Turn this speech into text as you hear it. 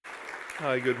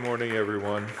Hi, good morning,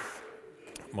 everyone.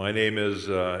 My name is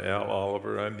Al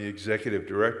Oliver. I'm the executive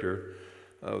director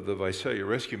of the Visalia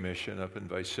Rescue Mission up in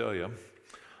Visalia.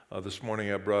 This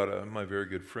morning I brought my very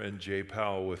good friend Jay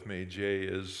Powell with me. Jay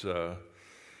is,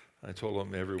 I told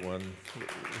him, everyone,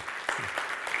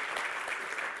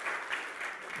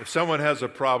 if someone has a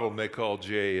problem, they call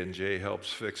Jay, and Jay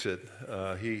helps fix it.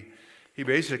 He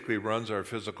basically runs our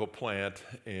physical plant,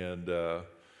 and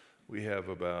we have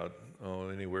about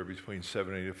anywhere between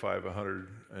 75, 100,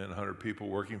 and 100 people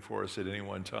working for us at any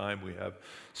one time. We have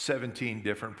 17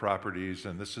 different properties,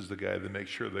 and this is the guy that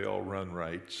makes sure they all run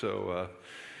right. So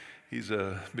he's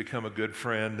become a good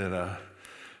friend and a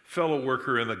fellow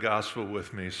worker in the gospel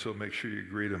with me, so make sure you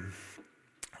greet him.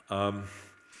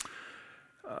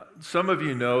 Some of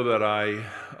you know that I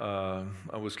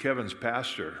was Kevin's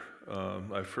pastor.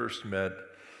 I first met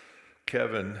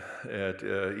Kevin at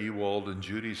Ewald and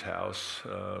Judy's house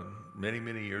many,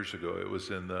 many years ago. It was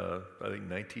in, I think,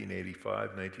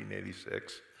 1985,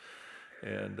 1986.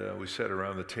 And we sat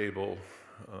around the table,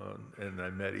 and I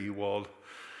met Ewald.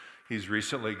 He's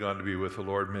recently gone to be with the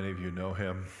Lord. Many of you know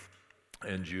him.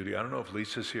 And Judy. I don't know if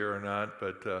Lisa's here or not,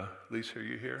 but Lisa, are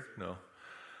you here? No.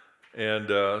 And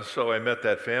so I met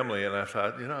that family, and I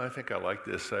thought, I think I like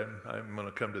this. I'm going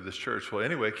to come to this church. Well,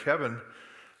 anyway, Kevin,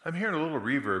 I'm hearing a little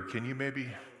reverb. Can you maybe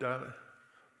dial it?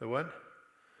 The what?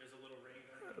 There's a little rain.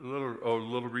 A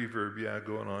little reverb, yeah,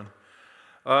 going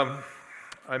on.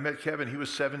 I met Kevin. He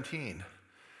was 17,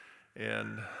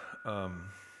 and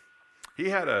he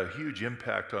had a huge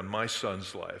impact on my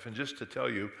son's life. And just to tell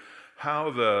you how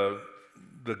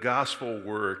the gospel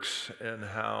works and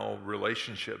how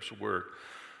relationships work.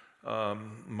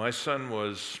 My son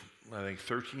was, I think,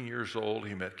 13 years old.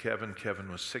 He met Kevin.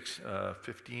 Kevin was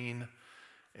 15.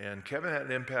 And Kevin had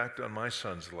an impact on my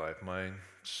son's life. My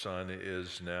son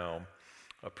is now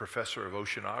a professor of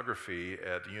oceanography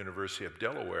at the University of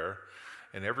Delaware.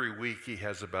 And every week he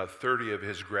has about 30 of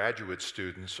his graduate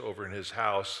students over in his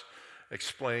house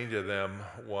explaining to them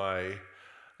why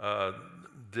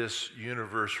this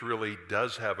universe really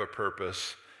does have a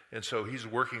purpose. And so he's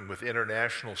working with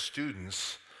international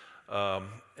students,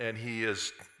 and he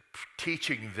is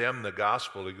teaching them the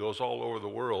gospel. He goes all over the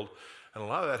world. And a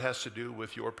lot of that has to do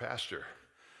with your pastor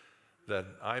that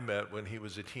I met when he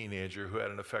was a teenager who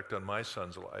had an effect on my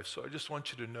son's life. So I just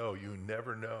want you to know you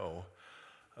never know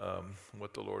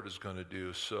what the Lord is going to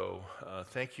do. So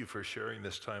thank you for sharing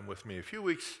this time with me. A few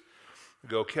weeks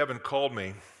ago, Kevin called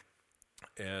me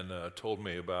and told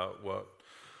me about what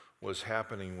was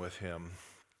happening with him.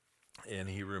 And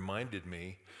he reminded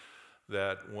me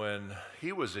that when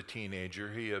he was a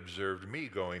teenager, he observed me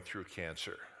going through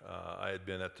cancer. I had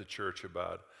been at the church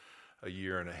about a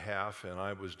year and a half, and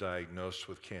I was diagnosed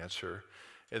with cancer.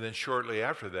 And then shortly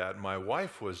after that, my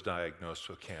wife was diagnosed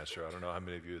with cancer. I don't know how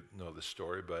many of you know the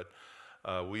story, but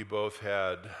we both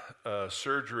had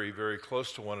surgery very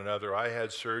close to one another. I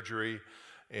had surgery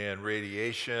and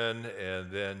radiation,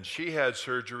 and then she had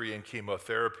surgery and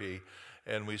chemotherapy.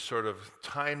 And we sort of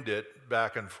timed it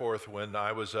back and forth. When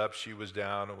I was up, she was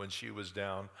down, and when she was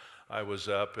down, I was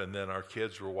up, and then our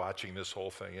kids were watching this whole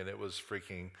thing, and it was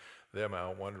freaking them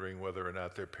out, wondering whether or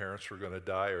not their parents were going to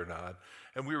die or not.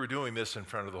 And we were doing this in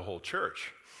front of the whole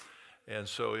church. And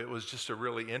so it was just a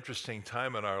really interesting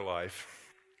time in our life.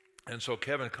 And so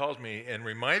Kevin called me and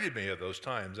reminded me of those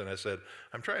times, and I said,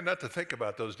 I'm trying not to think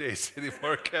about those days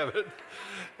anymore, Kevin.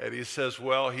 And he says,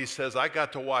 I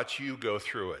got to watch you go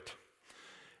through it.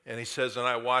 And he says, and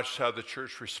I watched how the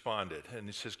church responded. And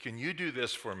he says, can you do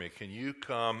this for me? Can you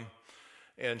come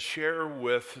and share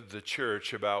with the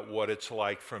church about what it's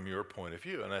like from your point of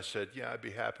view? And I said, yeah, I'd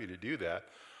be happy to do that.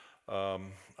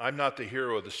 I'm not the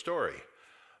hero of the story.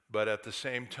 But at the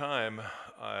same time,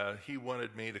 he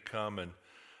wanted me to come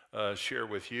and share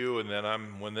with you. And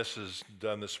then when this is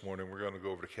done this morning, we're going to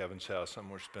go over to Kevin's house. I'm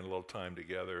going to spend a little time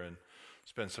together and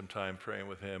spend some time praying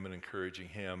with him and encouraging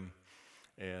him.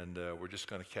 And we're just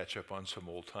going to catch up on some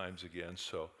old times again.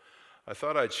 So I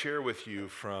thought I'd share with you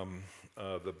from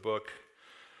the book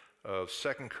of 2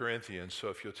 Corinthians. So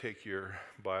if you'll take your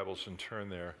Bibles and turn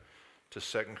there to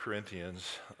 2 Corinthians.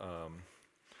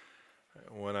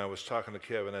 When I was talking to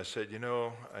Kevin, I said,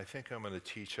 I think I'm going to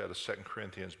teach out of 2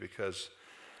 Corinthians because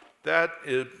that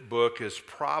book is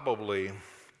probably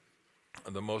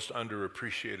the most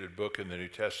underappreciated book in the New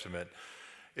Testament.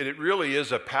 It really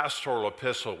is a pastoral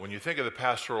epistle. When you think of the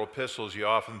pastoral epistles, you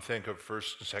often think of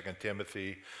 1st and 2nd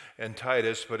Timothy and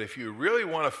Titus. But if you really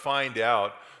want to find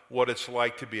out what it's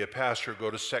like to be a pastor,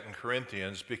 go to 2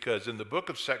 Corinthians, because in the book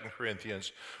of 2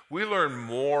 Corinthians, we learn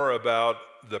more about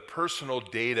the personal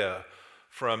data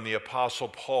from the Apostle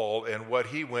Paul and what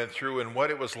he went through and what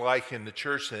it was like in the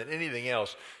church than anything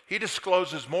else. He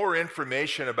discloses more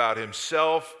information about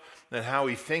himself and how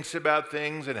he thinks about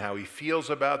things and how he feels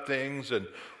about things and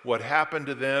what happened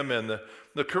to them. And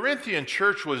the Corinthian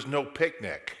church was no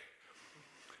picnic.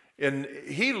 And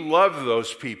he loved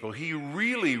those people. He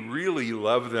really, really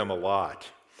loved them a lot.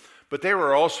 But they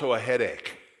were also a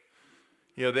headache.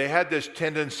 You know, they had this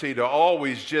tendency to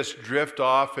always just drift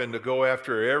off and to go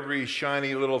after every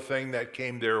shiny little thing that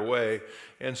came their way.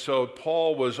 And so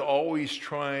Paul was always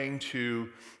trying to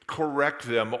correct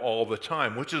them all the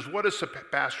time, which is what a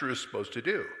pastor is supposed to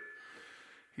do.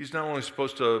 He's not only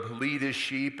supposed to lead his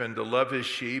sheep and to love his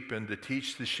sheep and to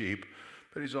teach the sheep,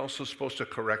 but he's also supposed to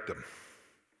correct them.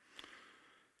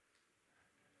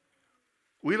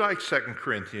 We like 2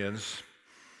 Corinthians,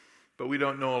 but we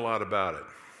don't know a lot about it.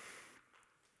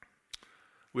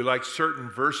 We like certain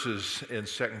verses in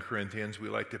 2 Corinthians. We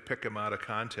like to pick them out of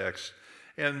context,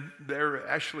 and they're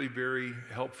actually very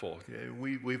helpful.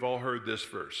 We've all heard this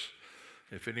verse.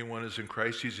 If anyone is in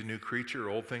Christ, he's a new creature.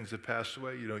 Old things have passed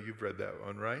away. You know, you've read that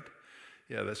one, right?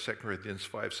 Yeah, that's 2 Corinthians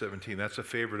 5:17. That's a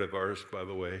favorite of ours, by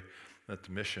the way, at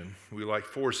the mission. We like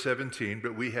 4:17,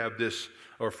 but we have this,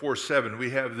 or 4:7, we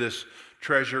have this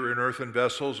treasure in earthen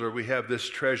vessels, or we have this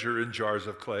treasure in jars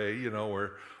of clay, you know,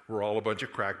 where we're all a bunch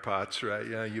of crackpots, right?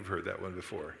 Yeah, you've heard that one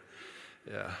before.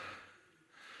 Yeah.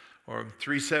 Or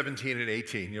 3:17 and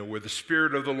 18, you know, where the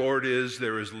Spirit of the Lord is,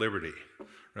 there is liberty,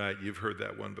 right? You've heard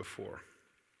that one before.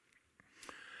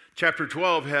 Chapter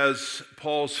 12 has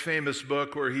Paul's famous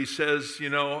book where he says, you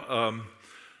know,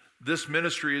 this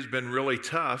ministry has been really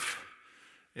tough,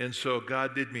 and so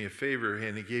God did me a favor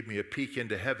and he gave me a peek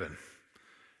into heaven.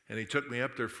 And he took me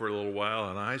up there for a little while,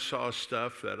 and I saw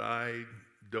stuff that I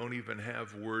don't even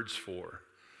have words for.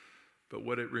 But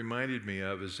what it reminded me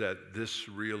of is that this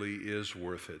really is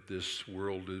worth it. This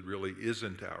world really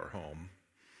isn't our home.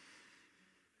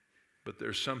 But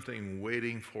there's something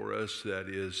waiting for us that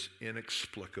is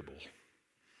inexplicable.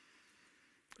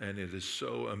 And it is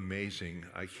so amazing,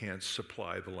 I can't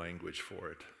supply the language for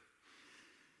it.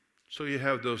 So you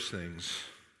have those things.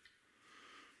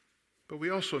 But we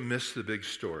also miss the big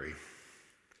story.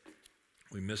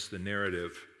 We miss the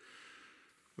narrative.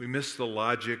 We miss the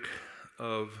logic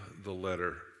of the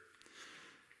letter.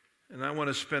 And I want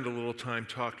to spend a little time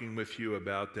talking with you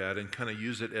about that and kind of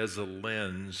use it as a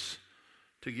lens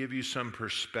to give you some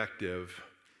perspective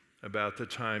about the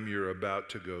time you're about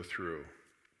to go through.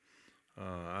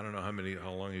 I don't know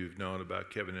how long you've known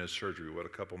about Kevin and his surgery. What, a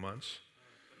couple months?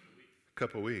 A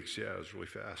couple weeks, yeah, it was really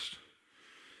fast.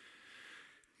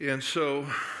 And so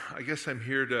I guess I'm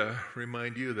here to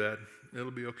remind you that it'll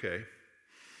be okay.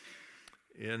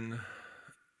 In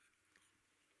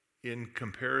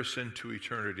comparison to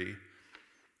eternity,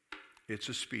 it's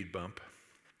a speed bump.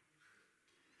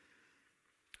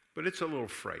 But it's a little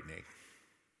frightening.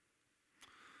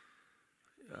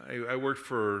 I worked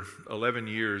for 11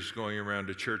 years going around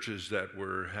to churches that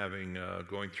were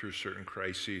going through certain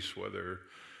crises, whether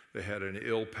they had an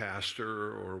ill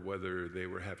pastor or whether they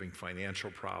were having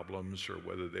financial problems or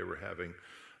whether they were having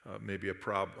maybe a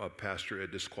pastor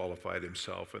had disqualified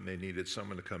himself and they needed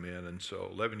someone to come in. And so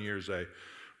 11 years I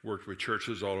worked with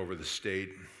churches all over the state.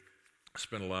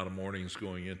 Spent a lot of mornings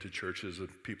going into churches of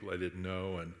people I didn't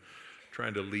know and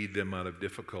trying to lead them out of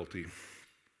difficulty.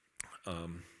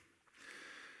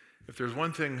 If there's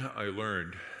one thing I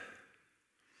learned,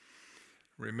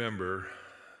 remember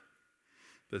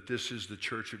that this is the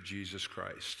Church of Jesus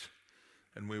Christ,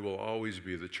 and we will always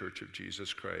be the Church of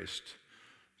Jesus Christ.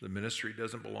 The ministry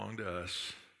doesn't belong to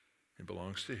us. It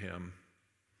belongs to him,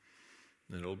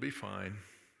 and it'll be fine.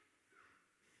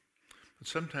 But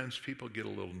sometimes people get a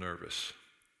little nervous.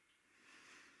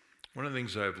 One of the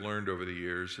things I've learned over the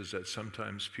years is that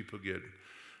sometimes people get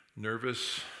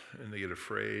nervous and they get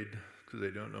afraid because they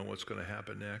don't know what's going to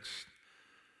happen next.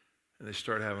 And they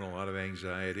start having a lot of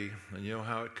anxiety. And you know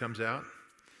how it comes out?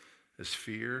 As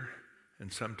fear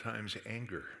and sometimes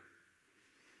anger.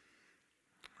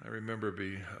 I remember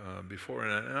before,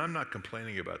 and I'm not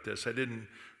complaining about this. I didn't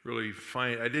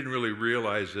really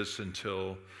realize this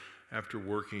until after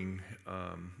working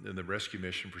in the rescue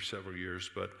mission for several years.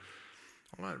 But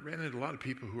I ran into a lot of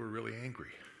people who are really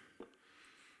angry.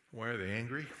 Why are they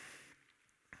angry?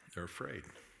 They're afraid.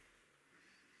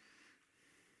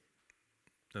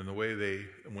 And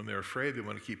when they're afraid, they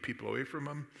want to keep people away from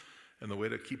them. And the way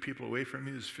to keep people away from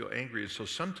me is feel angry. And so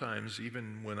sometimes,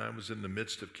 even when I was in the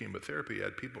midst of chemotherapy, I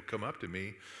had people come up to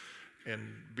me and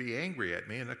be angry at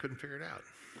me, and I couldn't figure it out.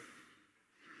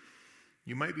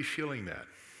 You might be feeling that.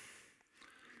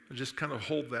 Just kind of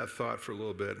hold that thought for a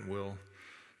little bit, and we'll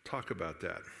talk about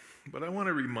that. But I want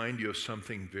to remind you of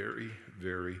something very,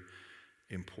 very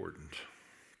important.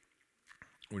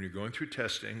 When you're going through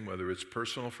testing, whether it's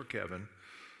personal for Kevin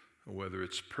or whether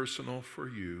it's personal for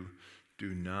you,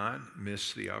 do not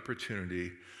miss the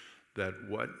opportunity that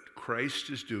what Christ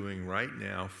is doing right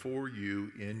now for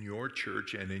you in your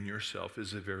church and in yourself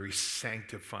is a very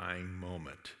sanctifying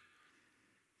moment.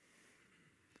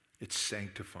 It's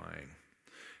sanctifying.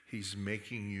 He's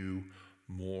making you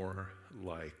more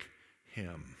like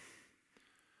Him.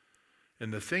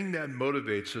 And the thing that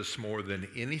motivates us more than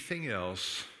anything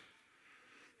else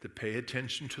to pay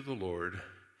attention to the Lord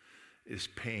is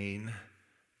pain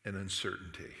and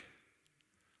uncertainty.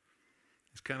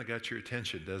 He's kind of got your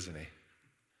attention, doesn't he?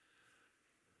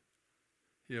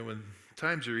 You know, when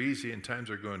times are easy and times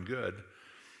are going good,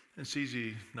 it's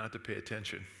easy not to pay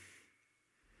attention.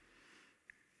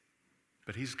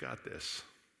 But He's got this.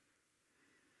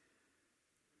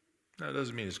 Now, it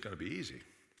doesn't mean it's going to be easy,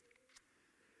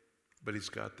 but He's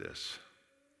got this.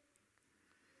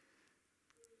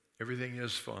 Everything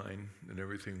is fine, and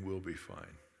everything will be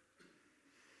fine.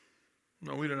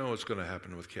 No, we don't know what's going to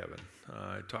happen with Kevin.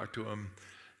 I talked to him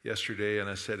yesterday, and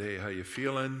I said, hey, how you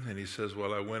feeling? And he says,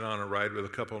 well, I went on a ride with a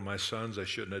couple of my sons. I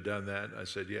shouldn't have done that. I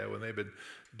said, yeah, when they've been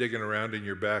digging around in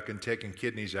your back and taking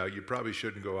kidneys out, you probably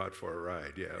shouldn't go out for a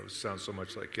ride. Yeah, it sounds so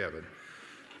much like Kevin.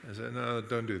 I said, no,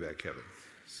 don't do that, Kevin.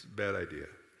 It's a bad idea.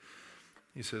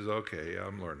 He says, okay,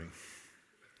 I'm learning.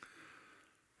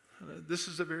 This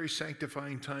is a very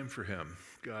sanctifying time for him.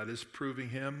 God is proving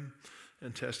him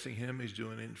and testing him. He's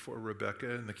doing it for Rebecca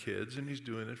and the kids, and He's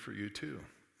doing it for you too.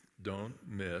 Don't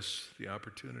miss the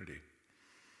opportunity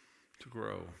to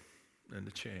grow and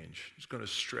to change. It's going to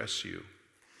stress you.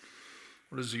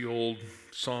 What does the old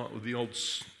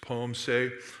poem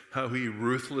say? How He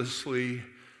ruthlessly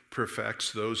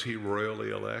perfects those He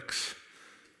royally elects.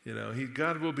 You know,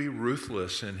 God will be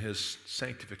ruthless in His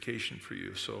sanctification for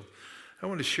you. So I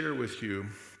want to share with you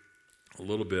a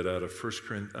little bit out of 2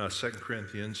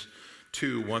 Corinthians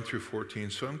 2, 1 through 14.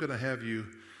 So I'm going to have you,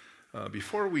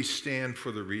 before we stand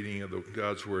for the reading of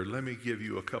God's Word, let me give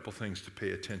you a couple things to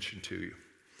pay attention to.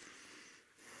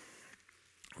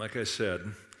 Like I said,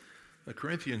 the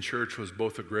Corinthian church was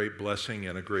both a great blessing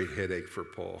and a great headache for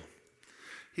Paul.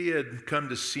 He had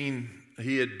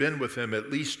been with them at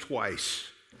least twice.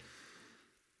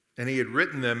 And he had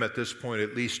written them at this point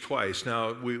at least twice.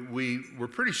 Now, we were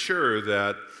pretty sure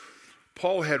that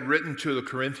Paul had written to the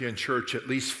Corinthian church at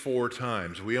least 4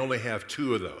 times. We only have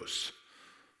 2 of those,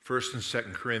 1st and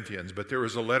 2nd Corinthians. But there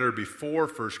was a letter before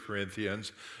 1st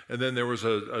Corinthians, and then there was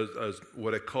a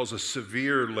what it calls a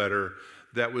severe letter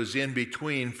that was in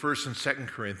between 1st and 2nd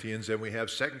Corinthians, and we have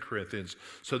 2nd Corinthians.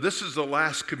 So this is the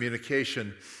last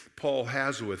communication Paul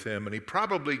has with them, and he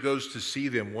probably goes to see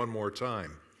them one more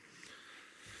time.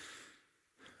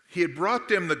 He had brought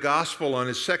them the gospel on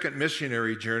his second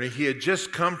missionary journey. He had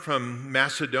just come from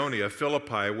Macedonia,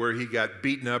 Philippi, where he got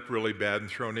beaten up really bad and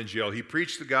thrown in jail. He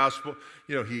preached the gospel.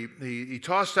 You know, he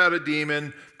tossed out a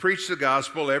demon, preached the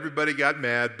gospel. Everybody got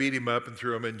mad, beat him up, and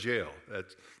threw him in jail.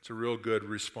 It's a real good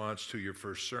response to your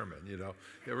first sermon, you know.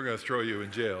 Yeah, we're going to throw you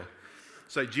in jail.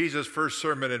 It's like Jesus' first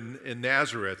sermon in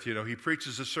Nazareth. You know, he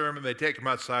preaches a sermon, they take him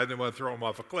outside, and they want to throw him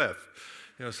off a cliff.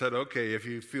 You know, said, okay, if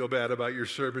you feel bad about your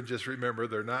sermon, just remember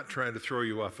they're not trying to throw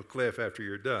you off a cliff after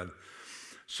you're done.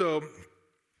 So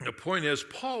the point is,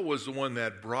 Paul was the one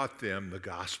that brought them the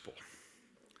gospel.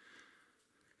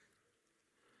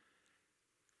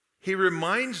 He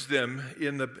reminds them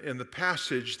in the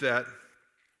passage that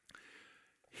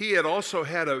he had also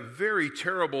had a very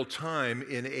terrible time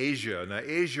in Asia. Now,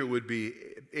 Asia would be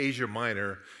Asia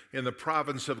Minor in the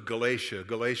province of Galatia.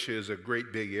 Galatia is a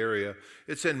great big area.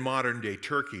 It's in modern-day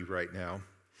Turkey right now.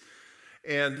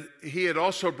 And he had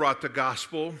also brought the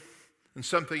gospel, and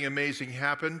something amazing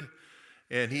happened.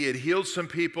 And he had healed some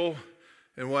people,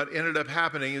 and what ended up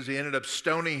happening is he ended up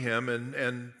stoning him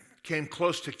and came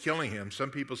close to killing him.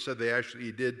 Some people said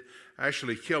he did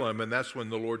actually kill him, and that's when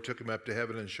the Lord took him up to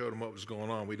heaven and showed him what was going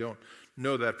on. We don't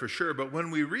know that for sure. But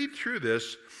when we read through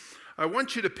this, I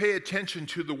want you to pay attention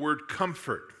to the word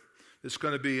comfort. It's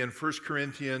going to be in 2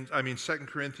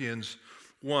 Corinthians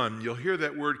 1. You'll hear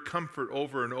that word comfort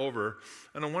over and over,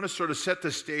 and I want to sort of set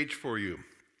the stage for you.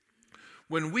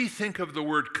 When we think of the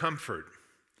word comfort,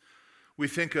 we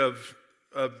think of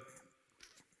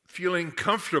feeling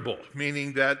comfortable,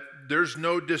 meaning that there's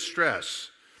no distress.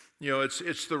 You know,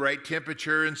 it's the right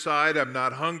temperature inside. I'm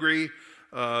not hungry.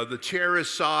 The chair is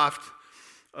soft.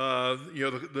 You know,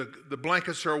 the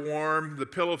blankets are warm. The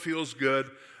pillow feels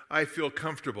good. I feel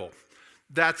comfortable.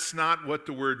 That's not what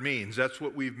the word means. That's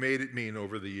what we've made it mean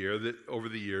over the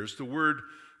years. The word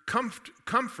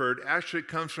comfort actually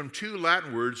comes from two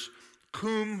Latin words,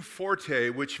 cum forte,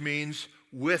 which means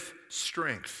with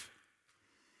strength.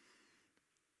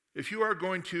 If you are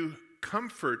going to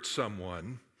comfort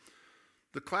someone,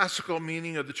 the classical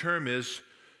meaning of the term is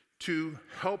to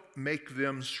help make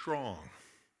them strong.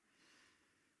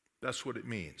 That's what it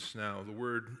means. Now, the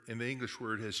word in the English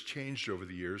word has changed over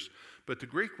the years, but the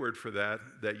Greek word for that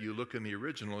you look in the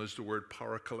original is the word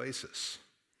paraklesis.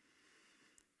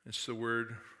 It's the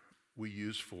word we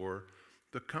use for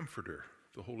the Comforter,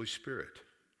 the Holy Spirit.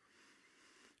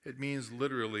 It means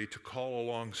literally to call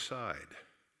alongside.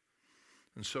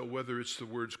 And so whether it's the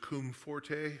words cum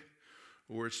forte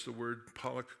or it's the word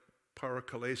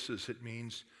paraklesis, it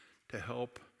means to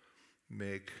help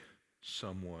make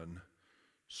someone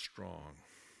strong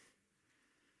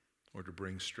or to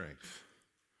bring strength.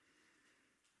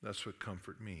 That's what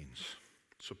comfort means.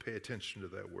 So pay attention to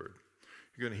that word.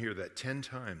 You're going to hear that 10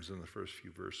 times in the first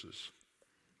few verses.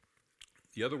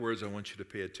 The other words I want you to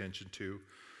pay attention to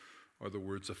are the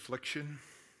words affliction,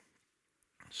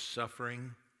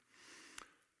 suffering,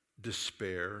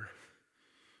 despair,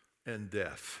 and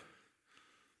death.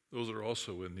 Those are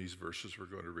also in these verses we're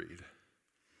going to read.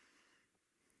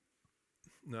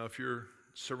 Now, if you're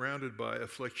surrounded by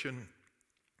affliction,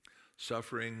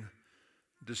 suffering,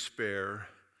 despair,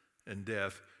 and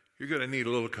death, you're going to need a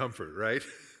little comfort, right?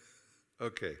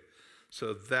 Okay,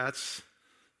 so that's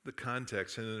the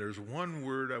context. And then there's one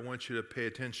word I want you to pay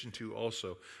attention to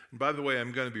also. And by the way,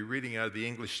 I'm going to be reading out of the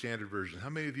English Standard Version. How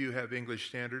many of you have English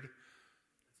Standard?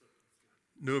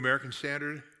 New American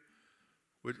Standard?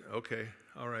 Okay,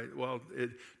 all right. Well,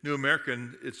 New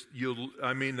American,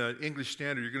 English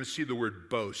Standard, you're going to see the word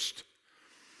boast.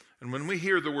 And when we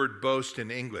hear the word boast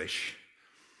in English,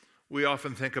 we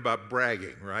often think about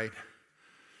bragging, right?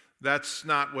 That's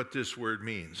not what this word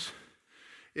means.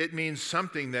 It means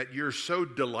something that you're so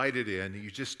delighted in,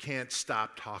 you just can't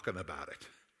stop talking about it.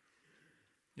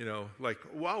 You know, like,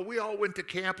 well, we all went to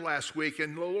camp last week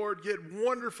and the Lord did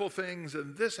wonderful things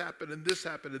and this happened and this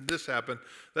happened and this happened.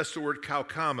 That's the word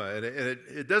kaukama. And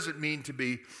it doesn't mean to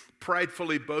be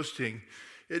pridefully boasting.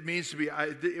 It means to be,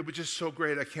 it was just so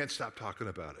great I can't stop talking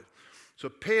about it. So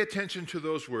pay attention to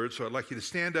those words. So I'd like you to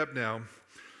stand up now.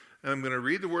 And I'm going to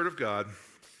read the Word of God.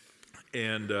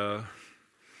 And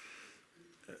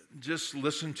just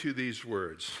listen to these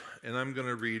words. And I'm going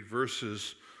to read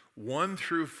verses 1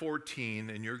 through 14,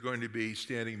 and you're going to be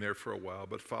standing there for a while,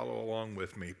 but follow along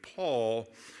with me. Paul,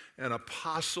 an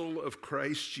apostle of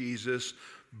Christ Jesus,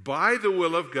 by the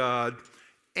will of God,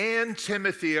 and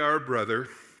Timothy, our brother.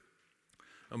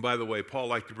 And by the way, Paul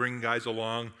liked to bring guys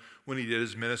along when he did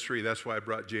his ministry. That's why I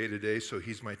brought Jay today, so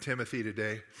he's my Timothy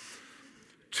today.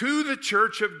 To the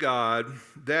church of God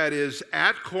that is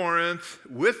at Corinth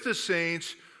with the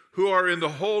saints who are in the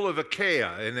whole of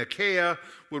Achaia. And Achaia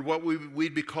would what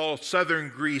we'd be called southern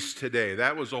Greece today.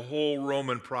 That was a whole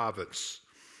Roman province.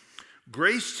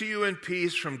 Grace to you and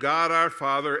peace from God our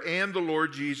Father and the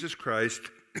Lord Jesus Christ.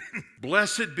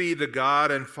 Blessed be the God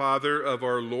and Father of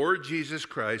our Lord Jesus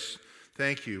Christ.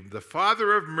 Thank you. The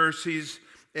Father of mercies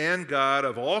and God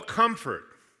of all comfort.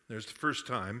 There's the first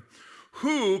time.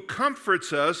 Who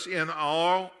comforts us in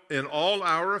all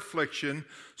our affliction,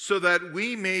 so that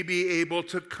we may be able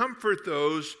to comfort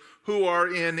those who are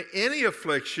in any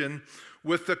affliction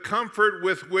with the comfort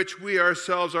with which we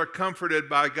ourselves are comforted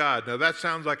by God. Now that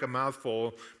sounds like a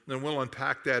mouthful, and we'll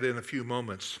unpack that in a few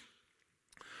moments.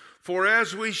 For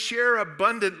as we share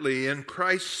abundantly in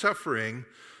Christ's suffering,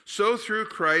 so through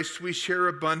Christ we share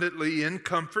abundantly in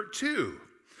comfort too.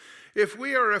 If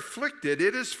we are afflicted,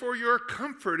 it is for your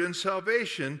comfort and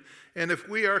salvation, and if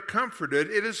we are comforted,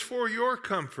 it is for your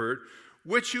comfort,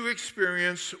 which you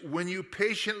experience when you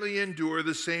patiently endure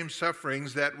the same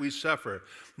sufferings that we suffer.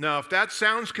 Now, if that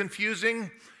sounds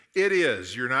confusing, it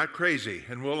is. You're not crazy,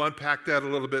 and we'll unpack that a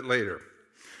little bit later.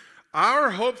 Our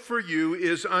hope for you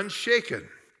is unshaken,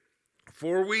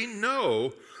 for we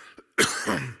know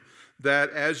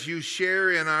that as you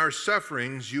share in our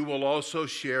sufferings, you will also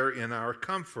share in our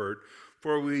comfort.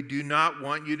 For we do not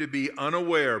want you to be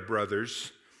unaware,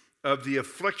 brothers, of the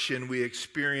affliction we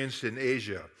experienced in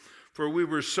Asia. For we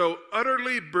were so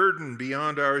utterly burdened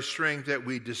beyond our strength that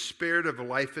we despaired of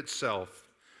life itself.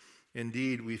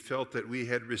 Indeed, we felt that we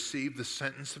had received the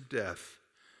sentence of death.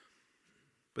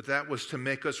 But that was to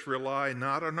make us rely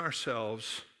not on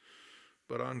ourselves,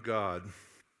 but on God,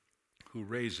 who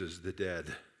raises the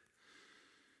dead.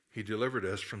 He delivered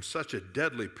us from such a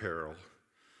deadly peril,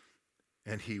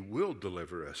 and he will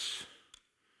deliver us.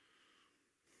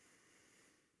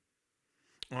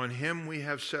 On him we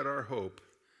have set our hope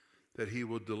that he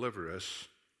will deliver us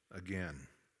again.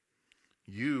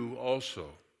 You also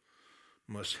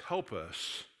must help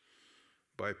us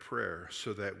by prayer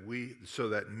so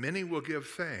that many will give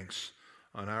thanks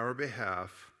on our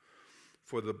behalf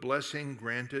for the blessing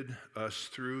granted us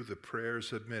through the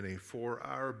prayers of many. For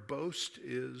our boast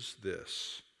is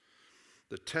this,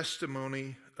 the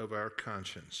testimony of our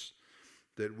conscience,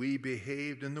 that we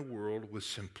behaved in the world with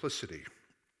simplicity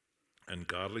and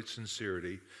godly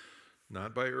sincerity,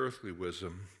 not by earthly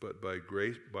wisdom, but by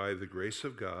the grace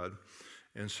of God,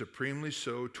 and supremely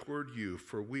so toward you.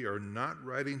 For we are not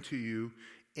writing to you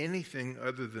anything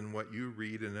other than what you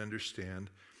read and understand,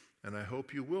 and I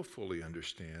hope you will fully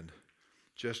understand,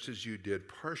 just as you did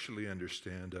partially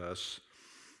understand us,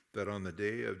 that on the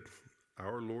day of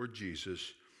our Lord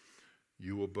Jesus,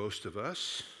 you will boast of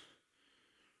us,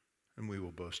 and we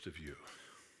will boast of you.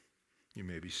 You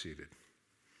may be seated.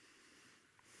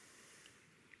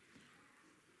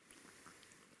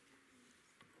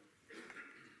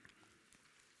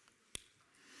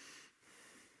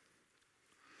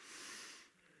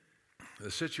 The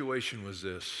situation was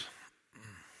this.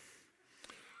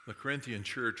 The Corinthian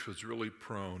church was really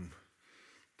prone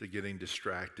to getting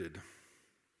distracted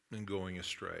and going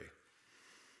astray.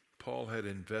 Paul had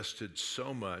invested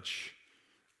so much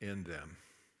in them.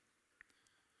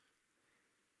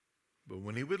 But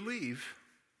when he would leave,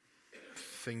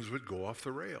 things would go off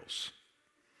the rails.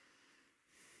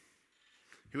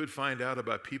 He would find out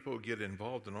about people who get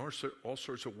involved in all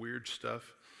sorts of weird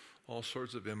stuff, all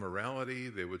sorts of immorality.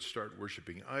 They would start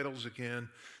worshiping idols again.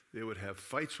 They would have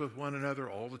fights with one another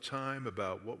all the time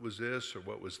about what was this or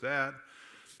what was that.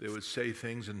 They would say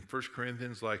things in 1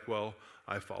 Corinthians like, well,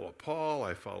 I follow Paul,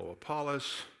 I follow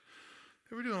Apollos.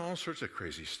 They were doing all sorts of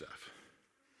crazy stuff.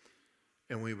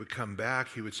 And when we would come back,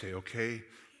 he would say, okay,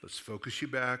 let's focus you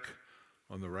back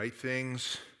on the right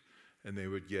things. And they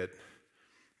would get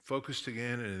focused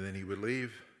again, and then he would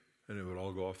leave, and it would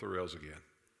all go off the rails again.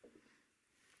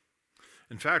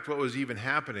 In fact, what was even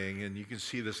happening, and you can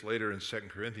see this later in 2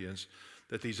 Corinthians,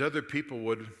 that these other people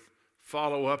would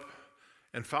follow up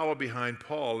and follow behind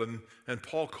Paul, and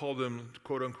Paul called them,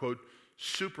 quote unquote,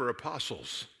 super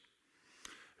apostles.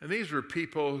 And these were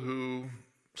people who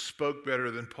spoke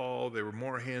better than Paul. They were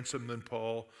more handsome than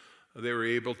Paul. They were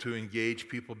able to engage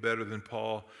people better than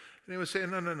Paul. And they would say,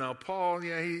 no, Paul,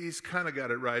 yeah, he's kind of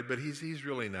got it right, but he's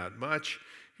really not much.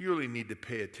 You really need to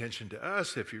pay attention to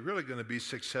us if you're really going to be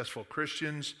successful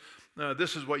Christians.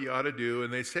 This is what you ought to do.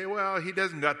 And they'd say, well, he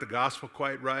doesn't got the gospel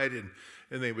quite right, and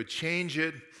they would change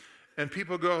it. And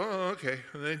people go, oh, okay.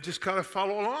 And they just kind of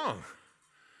follow along.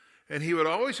 And he would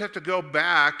always have to go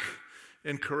back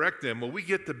and correct them. Well, we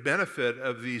get the benefit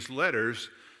of these letters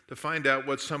to find out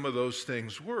what some of those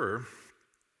things were.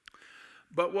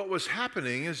 But what was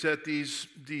happening is that these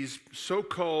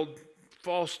so-called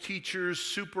false teachers,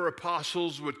 super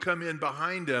apostles would come in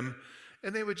behind them,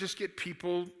 and they would just get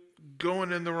people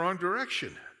going in the wrong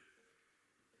direction.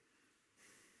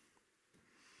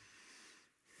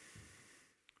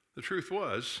 The truth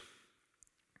was,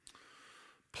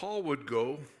 Paul would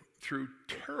go through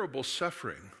terrible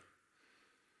suffering,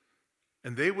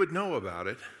 and they would know about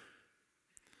it,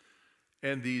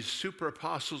 and these super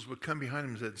apostles would come behind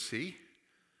him and said, see,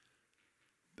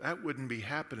 that wouldn't be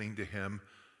happening to him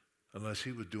unless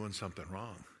he was doing something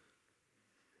wrong.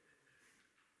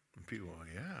 And people go,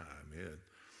 yeah, I mean,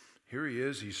 here he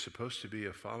is, he's supposed to be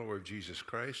a follower of Jesus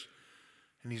Christ,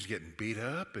 and he's getting beat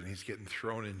up, and he's getting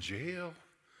thrown in jail,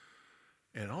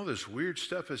 and all this weird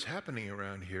stuff is happening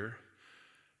around here.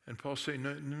 And Paul's saying,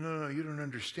 no, you don't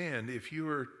understand. If you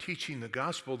are teaching the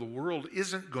gospel, the world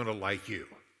isn't going to like you.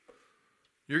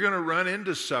 You're going to run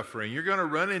into suffering. You're going to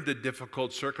run into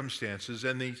difficult circumstances.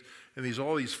 And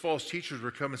all these false teachers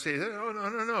will come and say,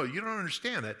 oh, no, you don't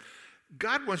understand that.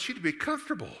 God wants you to be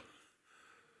comfortable.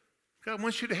 God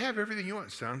wants you to have everything you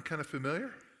want. Sound kind of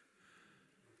familiar?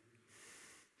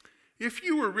 If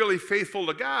you were really faithful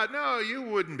to God, no, you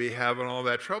wouldn't be having all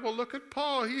that trouble. Look at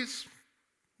Paul. He's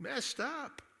messed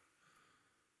up.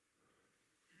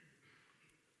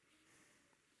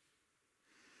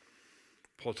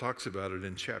 Paul talks about it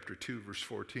in chapter 2, verse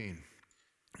 14.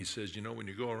 He says, when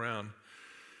you go around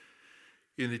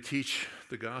and you teach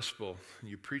the gospel, and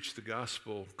you preach the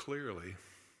gospel clearly,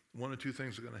 one of two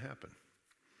things are going to happen.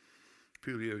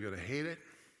 People are either going to hate it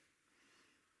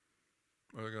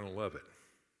or they're going to love it.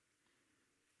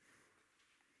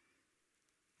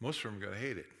 Most of them are going to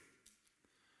hate it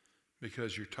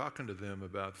because you're talking to them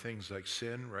about things like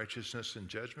sin, righteousness, and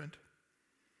judgment.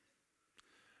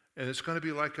 And it's going to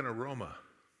be like an aroma.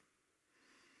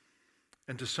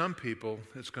 And to some people,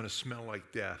 it's going to smell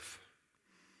like death.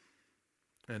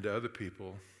 And to other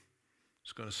people,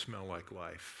 it's going to smell like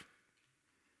life.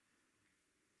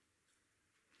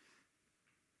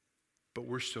 but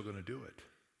we're still going to do it.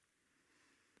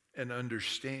 And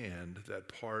understand that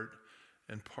part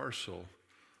and parcel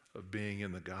of being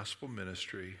in the gospel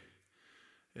ministry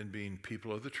and being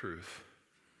people of the truth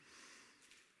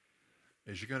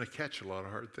is you're going to catch a lot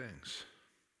of hard things.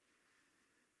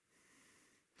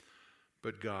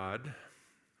 But God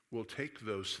will take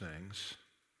those things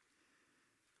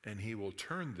and he will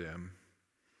turn them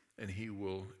and he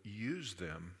will use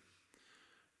them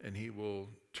and he will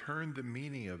turn the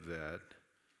meaning of that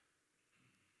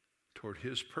toward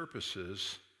his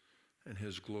purposes and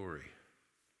his glory.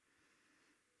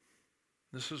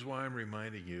 This is why I'm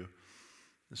reminding you,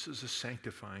 this is a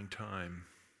sanctifying time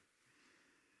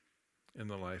in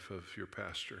the life of your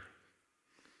pastor.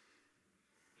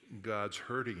 God's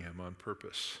hurting him on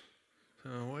purpose.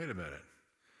 Oh, wait a minute.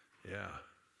 Yeah.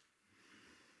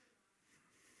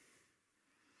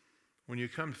 When you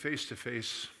come face to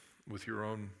face with your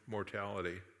own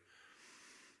mortality,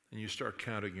 and you start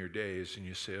counting your days, and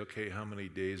you say, okay, how many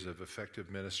days of effective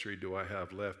ministry do I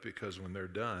have left? Because when they're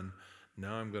done,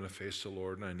 now I'm going to face the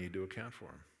Lord, and I need to account for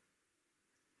him.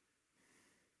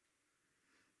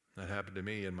 That happened to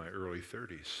me in my early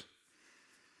 30s.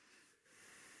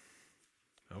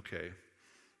 Okay,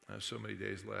 I have so many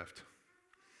days left.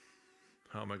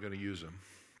 How am I going to use them?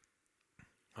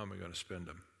 How am I going to spend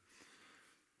them?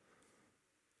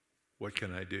 What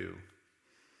can I do?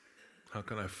 How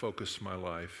can I focus my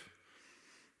life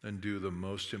and do the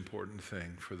most important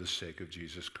thing for the sake of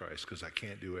Jesus Christ? Because I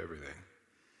can't do everything.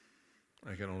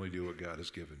 I can only do what God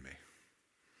has given me.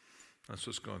 That's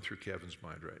what's going through Kevin's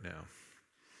mind right now.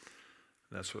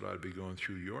 That's what ought to be going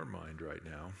through your mind right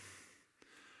now.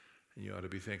 And you ought to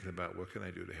be thinking about, what can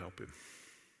I do to help him?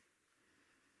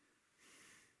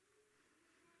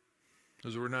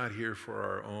 Because we're not here for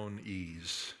our own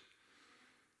ease.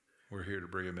 We're here to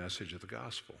bring a message of the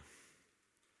gospel.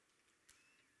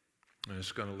 And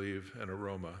it's going to leave an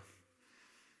aroma.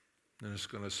 And it's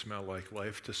going to smell like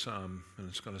life to some, and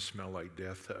it's going to smell like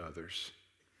death to others.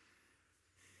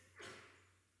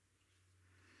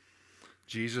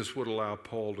 Jesus would allow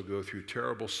Paul to go through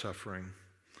terrible suffering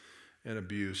and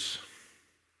abuse.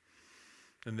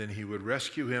 And then he would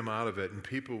rescue him out of it, and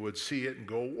people would see it and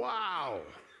go, wow.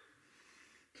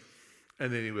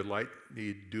 And then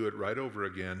he'd do it right over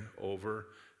again, over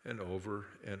and over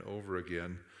and over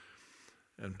again.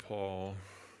 And Paul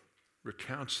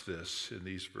recounts this in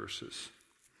these verses.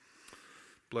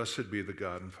 Blessed be the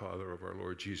God and Father of our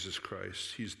Lord Jesus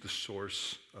Christ. He's the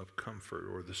source of comfort,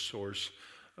 or the source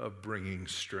of bringing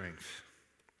strength.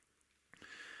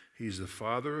 He's the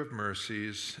Father of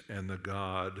mercies and the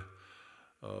God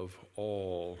of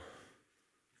all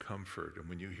comfort. And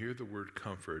when you hear the word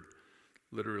comfort,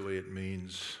 literally it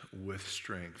means with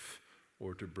strength,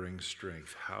 or to bring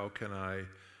strength. How can I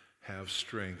have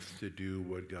strength to do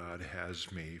what God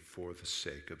has me for the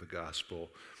sake of the gospel,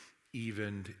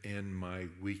 even in my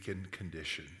weakened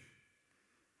condition?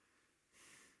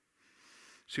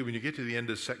 See, when you get to the end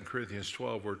of 2 Corinthians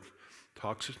 12,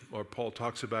 where Paul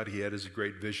talks about he had his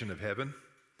great vision of heaven,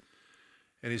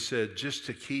 and he said, just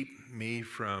to keep me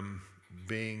from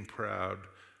being proud,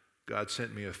 God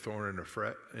sent me a thorn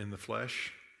in the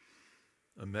flesh,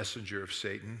 a messenger of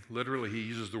Satan. Literally, he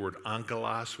uses the word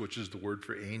angelos, which is the word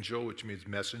for angel, which means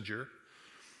messenger.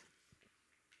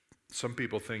 Some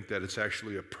people think that it's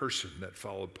actually a person that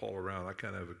followed Paul around. I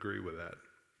kind of agree with that.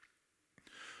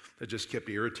 That just kept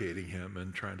irritating him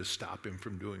and trying to stop him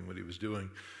from doing what he was doing.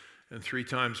 And 3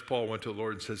 times Paul went to the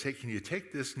Lord and says, hey, can you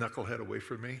take this knucklehead away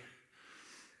from me?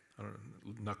 I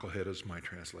don't know, knucklehead is my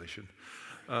translation.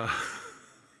 A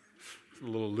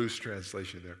little loose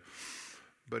translation there.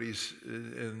 But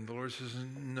and the Lord says,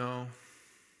 no,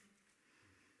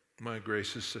 my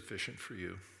grace is sufficient for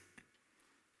you.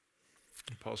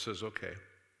 And Paul says, okay,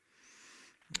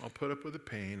 I'll put up with the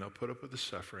pain, I'll put up with the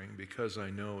suffering, because I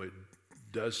know it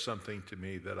does something to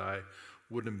me that I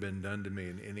wouldn't have been done to me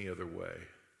in any other way.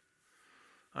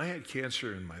 I had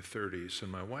cancer in my 30s,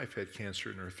 and my wife had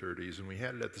cancer in her 30s, and we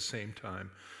had it at the same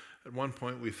time. At one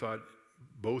point, we thought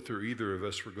both or either of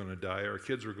us were going to die. Our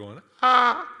kids were going,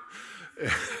 ah!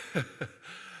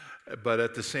 But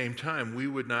at the same time, we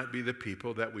would not be the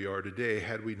people that we are today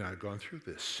had we not gone through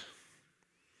this.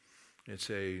 It's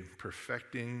a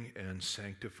perfecting and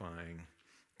sanctifying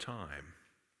time.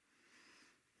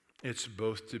 It's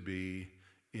both to be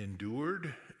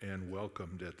endured and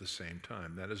welcomed at the same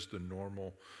time. That is the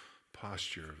normal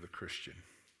posture of the Christian.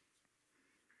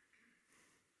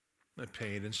 The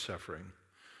pain and suffering,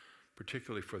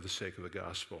 particularly for the sake of the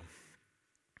gospel.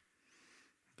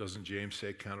 Doesn't James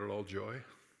say, count it all joy?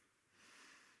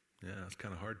 Yeah, it's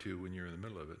kind of hard to when you're in the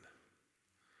middle of it.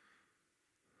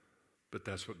 But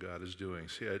that's what God is doing.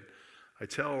 See, I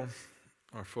tell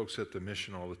our folks at the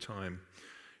mission all the time,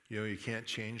 you can't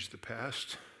change the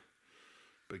past,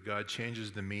 but God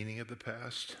changes the meaning of the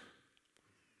past.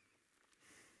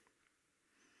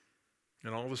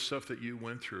 And all the stuff that you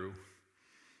went through,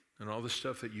 and all the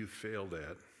stuff that you failed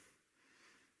at,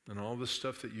 and all the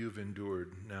stuff that you've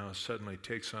endured now suddenly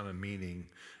takes on a meaning,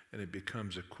 and it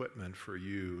becomes equipment for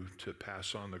you to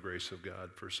pass on the grace of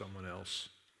God for someone else.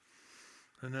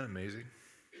 Isn't that amazing?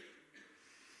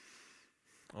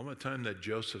 All the time that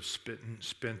Joseph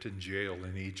spent in jail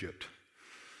in Egypt,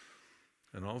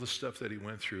 and all the stuff that he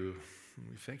went through,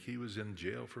 we think he was in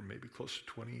jail for maybe close to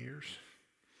 20 years.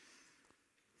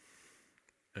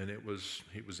 And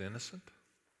he was innocent.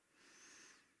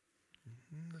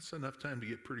 That's enough time to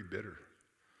get pretty bitter.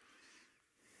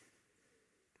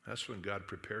 That's when God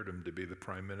prepared him to be the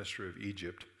prime minister of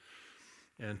Egypt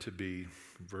and to be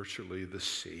virtually the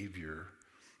savior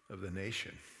of the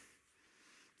nation.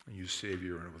 I use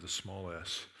savior with a small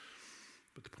s.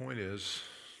 But the point is,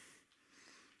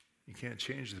 you can't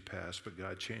change the past, but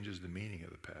God changes the meaning of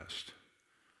the past.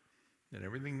 And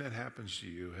everything that happens to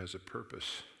you has a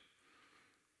purpose.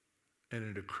 And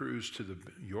it accrues to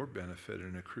your benefit,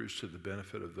 and it accrues to the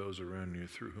benefit of those around you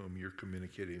through whom you're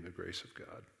communicating the grace of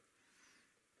God.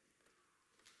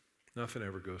 Nothing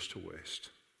ever goes to waste.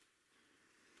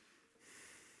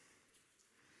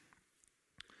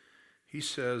 He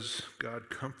says God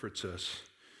comforts us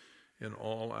in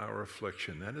all our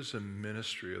affliction. That is a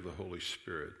ministry of the Holy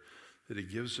Spirit, that he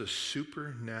gives us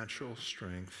supernatural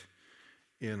strength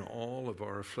in all of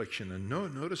our affliction. And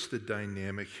notice the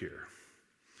dynamic here.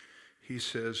 He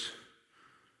says,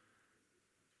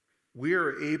 we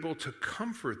are able to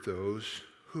comfort those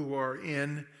who are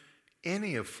in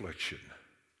any affliction.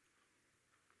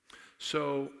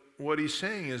 So what he's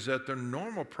saying is that the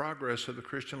normal progress of the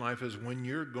Christian life is when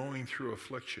you're going through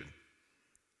affliction.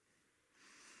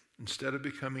 Instead of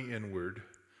becoming inward,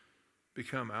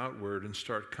 become outward and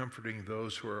start comforting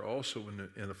those who are also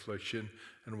in affliction.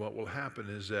 And what will happen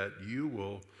is that you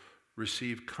will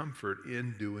receive comfort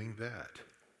in doing that.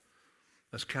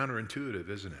 That's counterintuitive,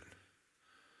 isn't it?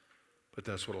 But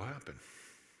that's what will happen.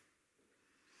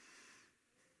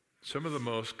 Some of the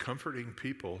most comforting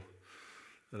people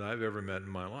that I've ever met in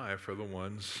my life are the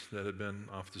ones that have been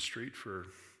off the street for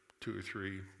 2 or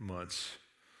 3 months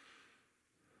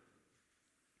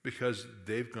because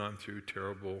they've gone through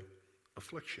terrible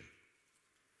affliction.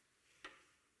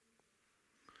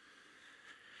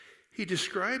 He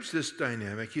describes this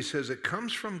dynamic. He says it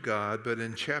comes from God, but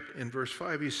in verse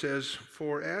 5 he says,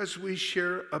 for as we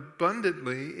share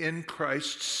abundantly in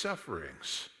Christ's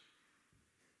sufferings.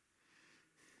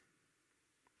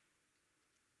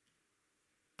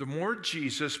 The more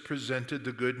Jesus presented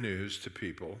the good news to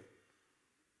people,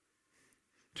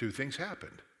 2 things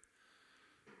happened.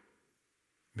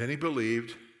 Many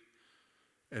believed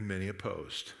and many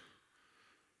opposed.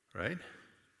 Right?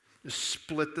 Just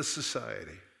split the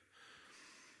society.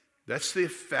 That's the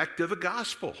effect of the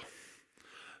gospel.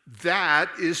 That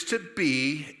is to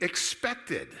be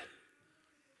expected.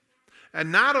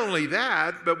 And not only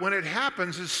that, but when it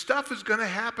happens, this stuff is going to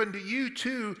happen to you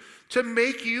too to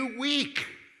make you weak.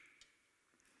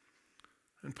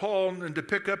 And Paul, and to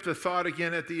pick up the thought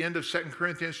again at the end of 2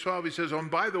 Corinthians 12, he says,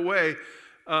 by the way,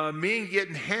 me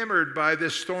getting hammered by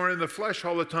this thorn in the flesh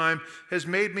all the time has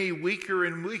made me weaker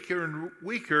and weaker and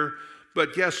weaker.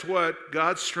 But guess what?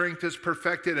 God's strength is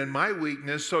perfected in my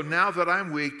weakness. So now that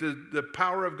I'm weak, the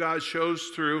power of God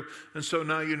shows through. And so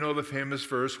now you know the famous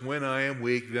verse, when I am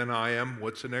weak, then I am,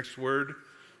 what's the next word?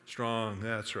 Strong.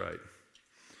 That's right.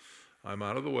 I'm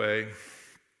out of the way.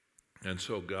 And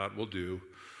so God will do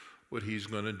what he's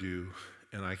going to do.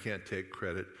 And I can't take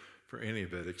credit for any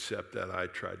of it except that I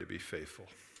tried to be faithful.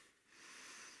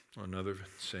 Another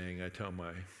saying I tell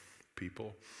my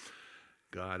people,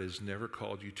 God has never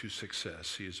called you to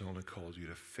success. He has only called you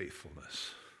to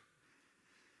faithfulness.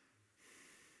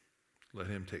 Let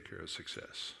him take care of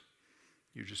success.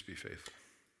 You just be faithful.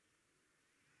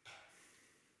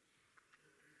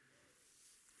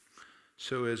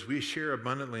 So as we share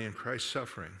abundantly in Christ's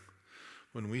suffering,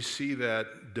 when we see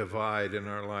that divide in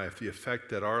our life, the effect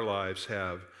that our lives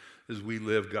have as we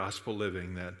live gospel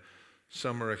living, that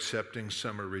some are accepting,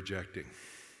 some are rejecting.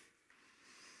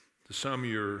 To some,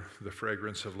 you're the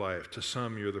fragrance of life. To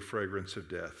some, you're the fragrance of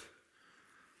death.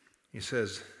 He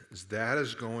says, as that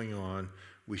is going on,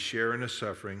 we share in his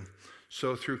suffering.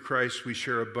 So through Christ, we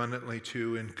share abundantly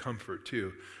too in comfort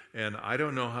too. And I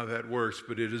don't know how that works,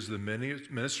 but it is the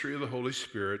ministry of the Holy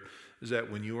Spirit, is that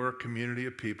when you are a community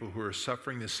of people who are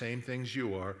suffering the same things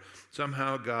you are,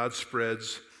 somehow God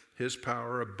spreads his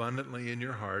power abundantly in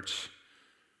your hearts,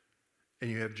 and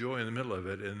you have joy in the middle of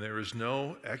it, and there is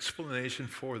no explanation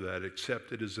for that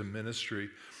except it is a ministry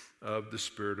of the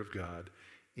Spirit of God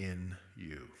in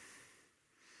you.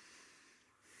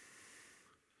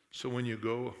 So when you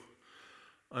go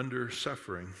under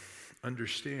suffering,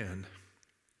 understand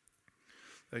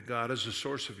that God is the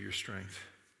source of your strength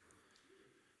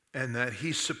and that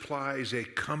he supplies a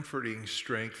comforting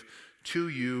strength to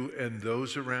you and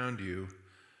those around you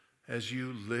as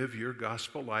you live your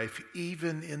gospel life,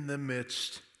 even in the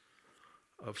midst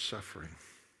of suffering.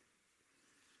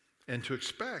 And to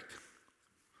expect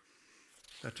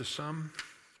that to some,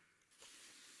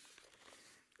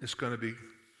 it's going to be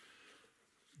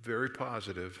very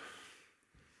positive,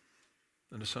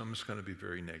 and to some, it's going to be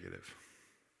very negative.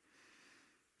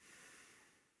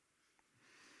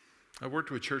 I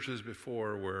worked with churches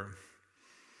before where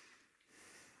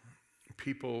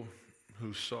people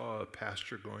who saw a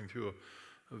pastor going through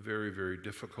a very, very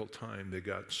difficult time, they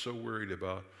got so worried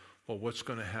about, well, what's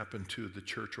going to happen to the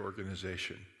church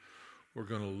organization? We're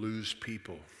going to lose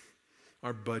people.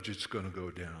 Our budget's going to go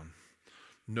down.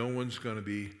 No one's going to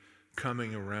be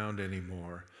coming around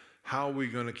anymore. How are we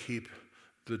going to keep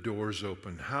the doors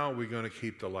open? How are we going to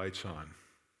keep the lights on?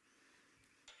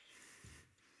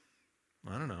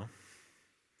 I don't know.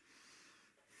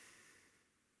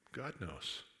 God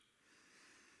knows.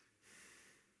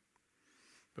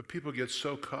 But people get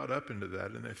so caught up into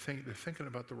that, and they're thinking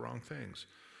about the wrong things.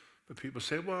 But people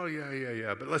say, well,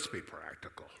 yeah, but let's be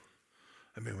practical.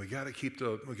 I mean, we got to keep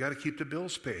the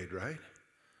bills paid, right?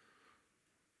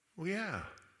 Well, yeah.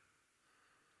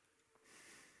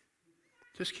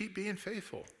 Just keep being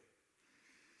faithful.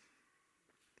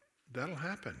 That'll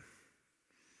happen.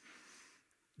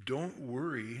 Don't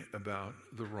worry about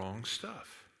the wrong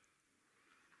stuff.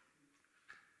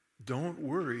 Don't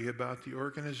worry about the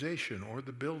organization or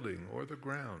the building or the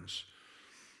grounds.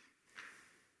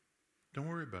 Don't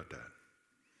worry about that.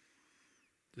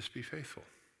 Just be faithful.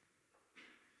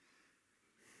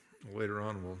 Later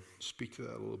on, we'll speak to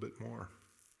that a little bit more.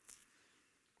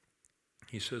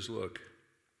 He says, look,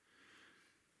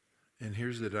 and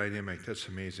here's the dynamic that's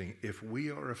amazing. If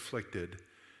we are afflicted,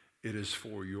 it is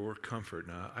for your comfort.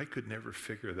 Now, I could never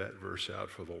figure that verse out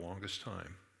for the longest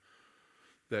time.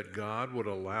 That God would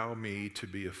allow me to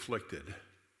be afflicted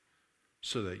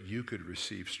so that you could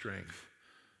receive strength.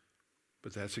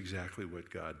 But that's exactly what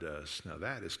God does. Now,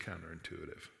 that is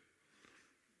counterintuitive.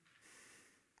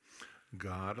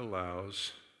 God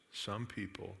allows some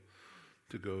people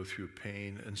to go through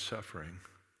pain and suffering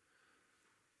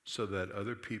so that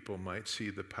other people might see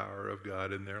the power of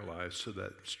God in their lives so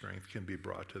that strength can be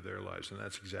brought to their lives. And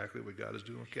that's exactly what God is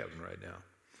doing with Kevin right now.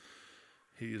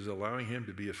 He is allowing him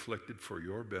to be afflicted for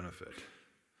your benefit.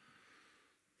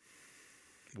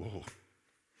 Whoa.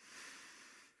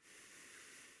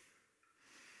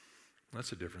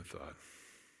 That's a different thought.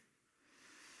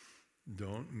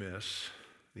 Don't miss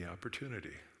the opportunity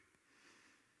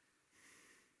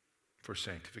for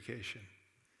sanctification.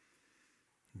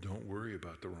 Don't worry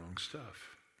about the wrong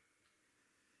stuff.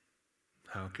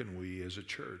 How can we as a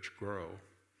church grow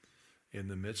in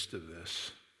the midst of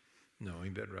this,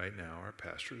 knowing that right now our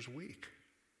pastor is weak?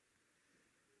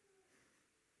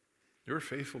 Your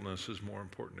faithfulness is more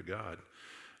important to God,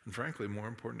 and frankly, more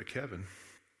important to Kevin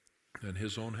than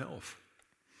his own health.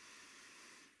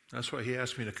 That's why he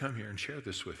asked me to come here and share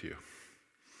this with you.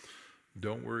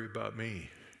 Don't worry about me.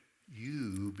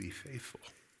 You be faithful.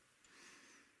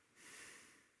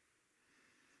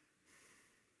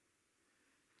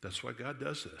 That's why God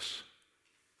does this.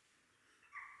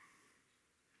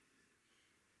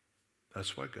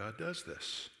 That's why God does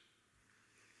this.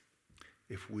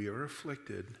 If we are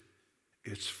afflicted,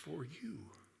 it's for you.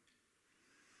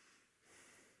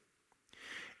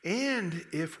 And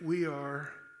if we are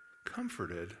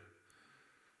comforted,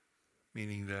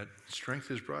 meaning that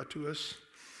strength is brought to us,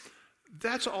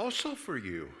 that's also for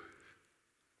you.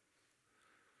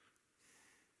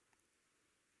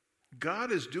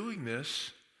 God is doing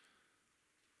this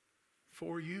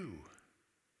for you.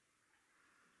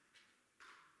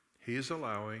 He is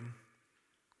allowing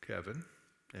Kevin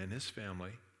and his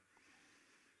family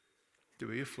to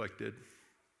be afflicted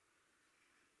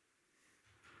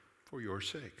for your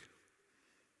sake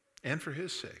and for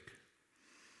his sake,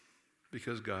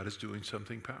 because God is doing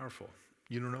something powerful.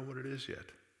 You don't know what it is yet.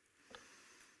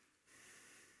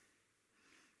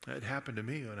 It happened to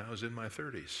me when I was in my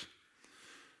 30s.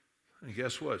 And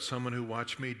guess what? Someone who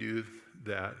watched me do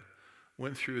that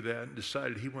went through that and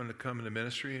decided he wanted to come into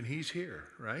ministry, and he's here,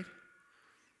 right?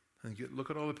 And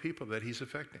look at all the people that he's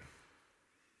affecting.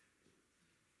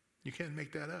 You can't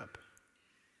make that up.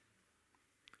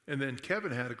 And then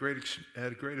Kevin had a great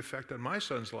effect on my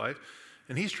son's life,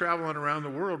 And he's traveling around the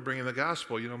world bringing the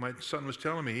gospel. You know, my son was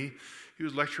telling me he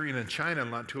was lecturing in China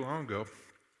not too long ago.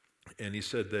 And he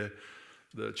said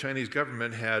the Chinese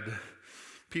government had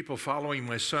people following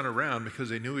my son around because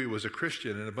they knew he was a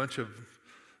Christian. And a bunch of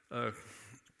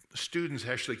students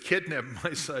actually kidnapped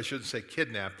my son. I shouldn't say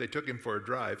kidnapped. They took him for a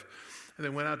drive. And they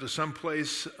went out to some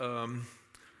place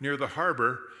near the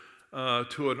harbor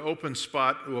to an open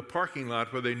spot, to a parking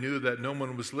lot where they knew that no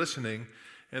one was listening.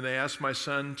 And they asked my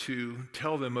son to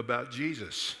tell them about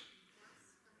Jesus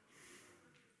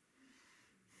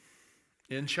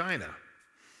in China.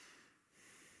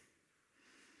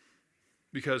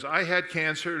 Because I had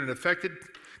cancer and it affected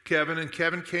Kevin, and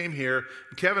Kevin came here,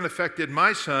 and Kevin affected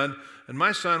my son, and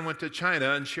my son went to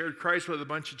China and shared Christ with a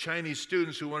bunch of Chinese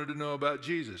students who wanted to know about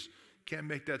Jesus. Can't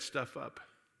make that stuff up.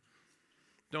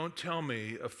 Don't tell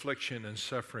me affliction and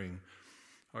suffering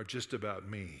are just about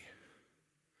me.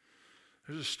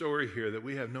 There's a story here that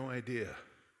we have no idea,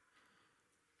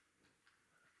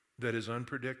 that is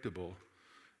unpredictable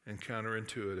and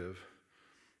counterintuitive.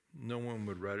 No one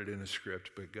would write it in a script,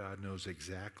 but God knows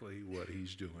exactly what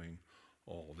he's doing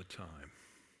all the time.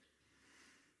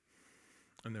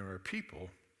 And there are people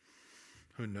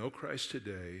who know Christ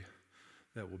today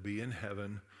that will be in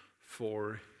heaven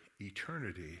for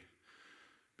eternity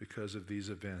because of these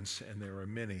events, and there are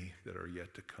many that are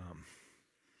yet to come.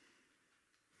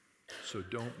 So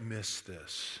don't miss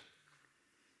this.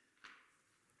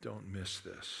 Don't miss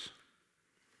this.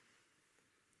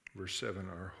 Verse 7,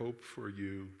 our hope for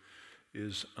you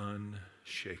is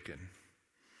unshaken.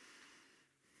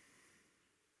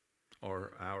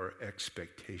 Or our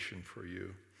expectation for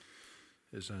you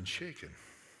is unshaken.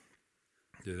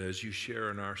 That as you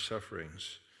share in our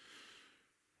sufferings,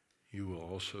 you will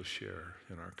also share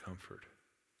in our comfort.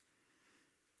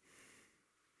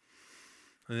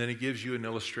 And then he gives you an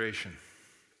illustration.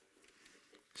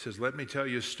 He says, let me tell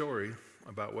you a story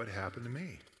about what happened to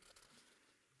me.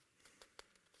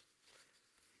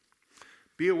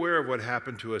 Be aware of what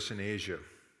happened to us in Asia.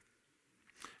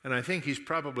 And I think he's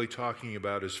probably talking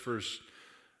about his first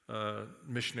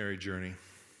missionary journey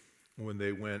when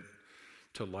they went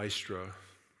to Lystra.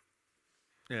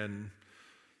 And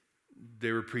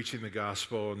they were preaching the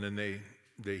gospel, and then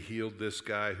they healed this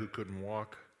guy who couldn't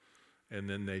walk. And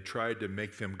then they tried to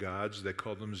make them gods. They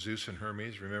called them Zeus and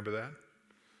Hermes. Remember that?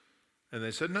 And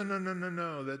they said, no,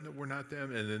 we're not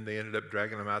them. And then they ended up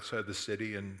dragging them outside the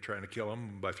city and trying to kill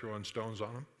them by throwing stones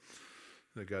on them.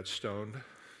 They got stoned.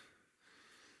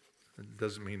 It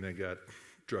doesn't mean they got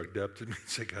drugged up. It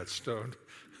means they got stoned.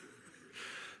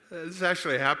 This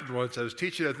actually happened once. I was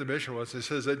teaching at the mission once. It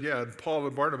says that, and Paul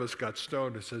and Barnabas got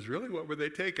stoned. It says, really? What were they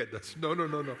taking? I said, no.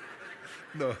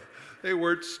 No, they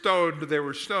weren't stoned. They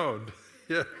were stoned.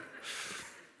 Yeah.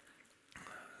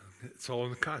 It's all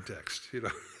in the context, you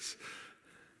know.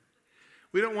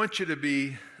 We don't want you to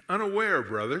be unaware,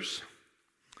 brothers,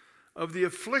 of the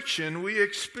affliction we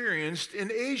experienced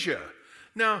in Asia.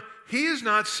 Now, he is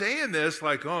not saying this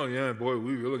like, oh, yeah, boy,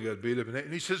 we really got beat up.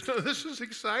 And he says, no, this is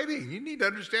exciting. You need to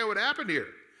understand what happened here.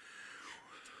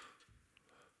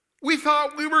 We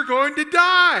thought we were going to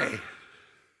die.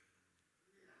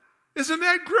 Isn't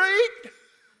that great?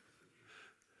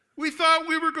 We thought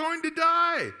we were going to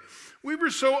die. We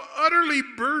were so utterly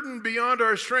burdened beyond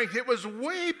our strength. It was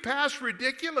way past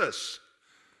ridiculous.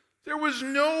 There was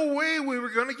no way we were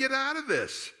going to get out of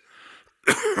this.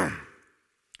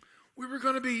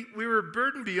 We were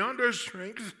burdened beyond our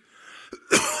strength.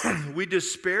 We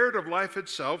despaired of life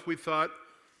itself. We thought,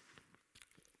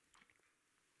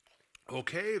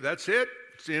 okay, that's it.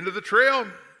 It's the end of the trail.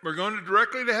 We're going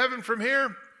directly to heaven from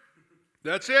here.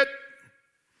 That's it.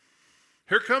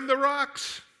 Here come the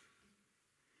rocks.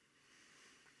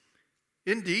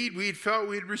 Indeed, we felt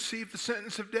we'd received the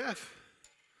sentence of death.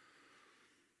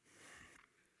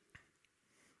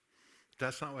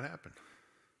 That's not what happened.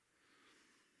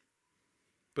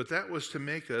 But that was to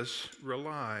make us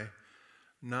rely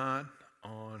not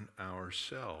on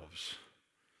ourselves,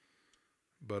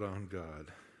 but on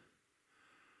God.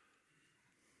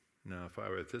 Now, if I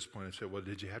were at this point, I'd say, well,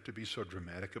 did you have to be so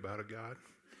dramatic about a God?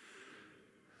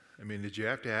 I mean, did you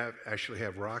have to actually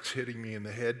have rocks hitting me in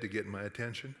the head to get my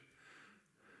attention?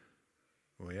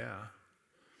 Well, yeah.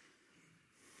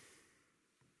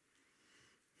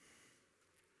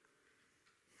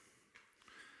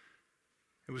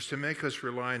 It was to make us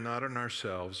rely not on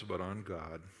ourselves, but on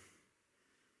God,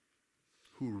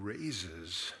 who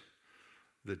raises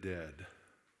the dead.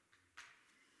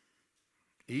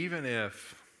 Even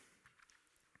if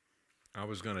I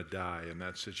was going to die in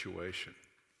that situation,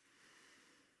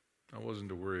 I wasn't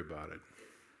to worry about it.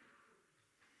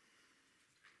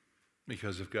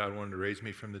 Because if God wanted to raise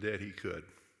me from the dead, he could.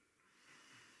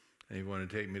 And he wanted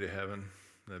to take me to heaven,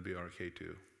 that'd be okay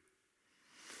too.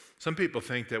 Some people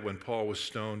think that when Paul was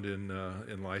stoned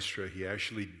in Lystra, he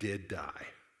actually did die.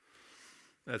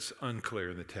 That's unclear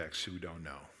in the text. We don't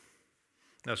know.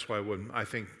 That's why I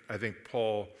think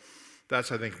Paul,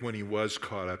 that's I think when he was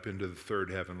caught up into the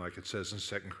third heaven, like it says in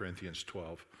 2 Corinthians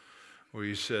 12, where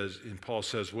he says, and Paul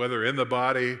says, whether in the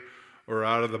body or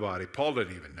out of the body. Paul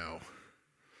didn't even know.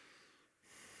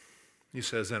 He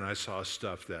says, then I saw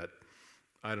stuff that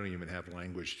I don't even have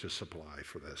language to supply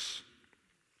for this.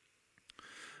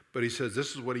 But he says,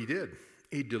 this is what he did.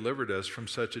 He delivered us from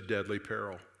such a deadly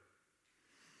peril.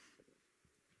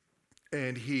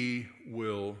 And he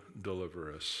will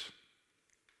deliver us.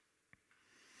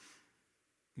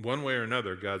 One way or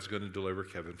another, God's going to deliver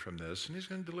Kevin from this, and he's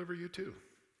going to deliver you too.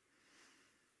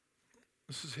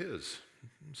 This is his.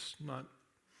 It's not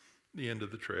the end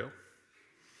of the trail.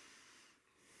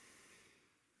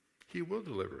 He will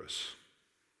deliver us.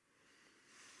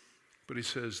 But he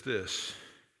says this,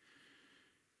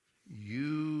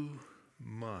 you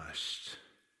must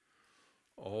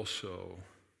also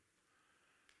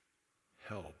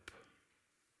help.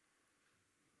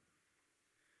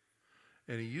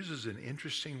 And he uses an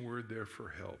interesting word there for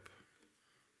help.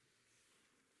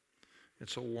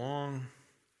 It's a long,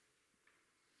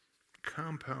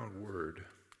 compound word.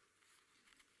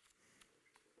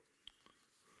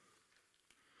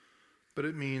 But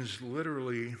it means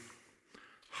literally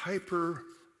hyper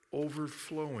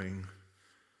overflowing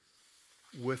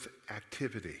with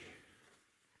activity.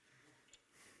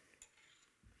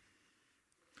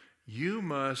 You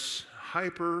must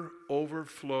hyper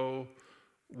overflow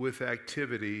with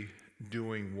activity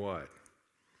doing what?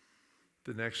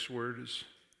 The next word is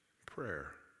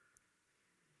prayer.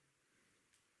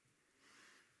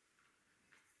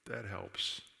 That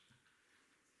helps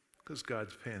because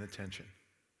God's paying attention.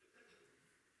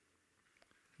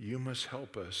 You must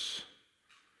help us.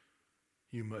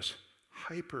 You must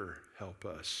hyper help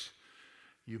us.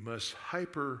 You must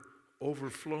hyper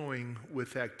overflowing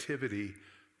with activity,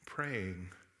 praying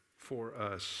for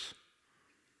us.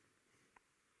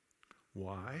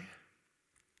 Why?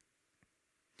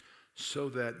 So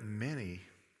that many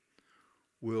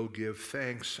will give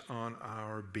thanks on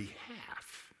our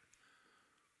behalf.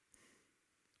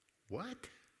 What?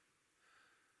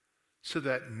 So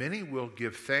that many will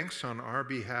give thanks on our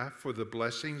behalf for the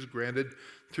blessings granted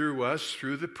through us,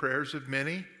 through the prayers of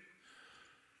many.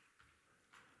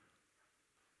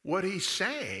 What he's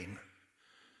saying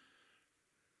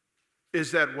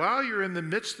is that while you're in the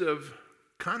midst of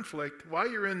conflict, while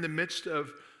you're in the midst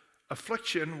of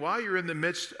affliction, while you're in the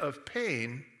midst of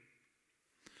pain,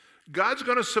 God's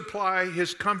going to supply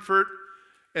his comfort,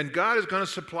 and God is going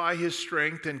to supply his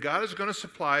strength, and God is going to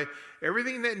supply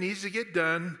everything that needs to get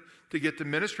done to get the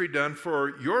ministry done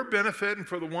for your benefit and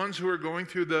for the ones who are going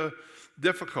through the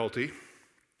difficulty.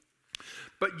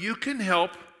 But you can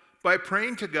help by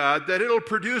praying to God that it'll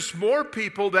produce more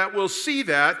people that will see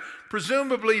that.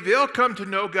 Presumably they'll come to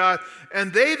know God,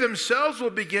 and they themselves will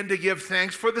begin to give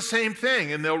thanks for the same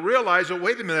thing. And they'll realize, oh,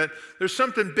 wait a minute, there's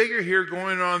something bigger here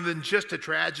going on than just a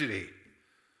tragedy.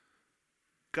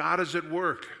 God is at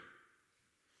work.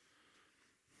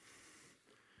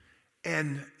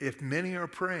 And if many are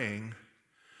praying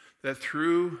that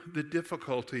through the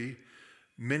difficulty,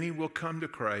 many will come to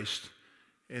Christ,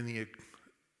 and the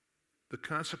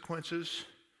consequences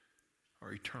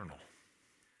are eternal.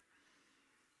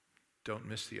 Don't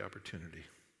miss the opportunity.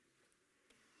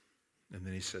 And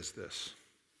then he says this,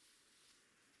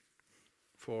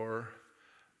 for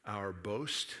our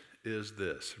boast is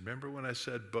this. Remember when I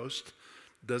said boast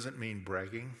doesn't mean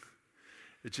bragging?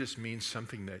 It just means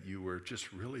something that you were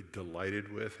just really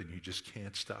delighted with and you just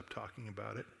can't stop talking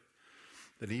about it.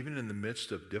 That even in the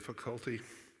midst of difficulty,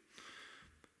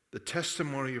 the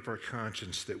testimony of our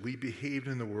conscience that we behaved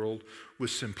in the world with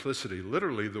simplicity.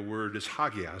 Literally, the word is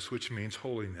hagios, which means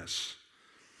holiness.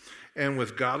 And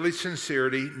with godly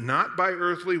sincerity, not by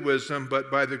earthly wisdom, but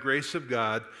by the grace of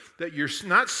God, that you're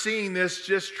not seeing this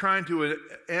just trying to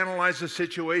analyze the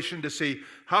situation to see,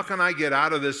 how can I get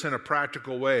out of this in a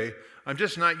practical way? I'm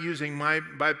just not using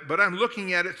but I'm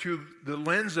looking at it through the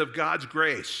lens of God's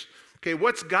grace. Okay,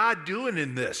 what's God doing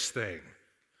in this thing?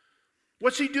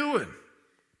 What's he doing?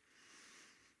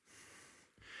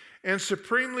 And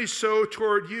supremely so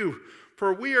toward you,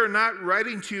 for we are not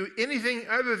writing to you anything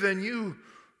other than you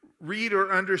read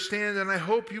or understand, and I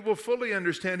hope you will fully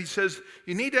understand. He says,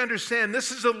 you need to understand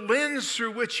this is a lens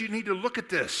through which you need to look at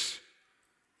this.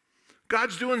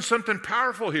 God's doing something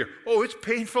powerful here. Oh, it's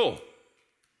painful,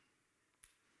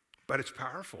 but it's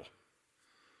powerful.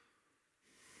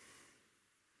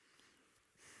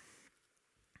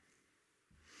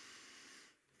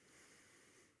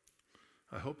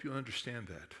 I hope you understand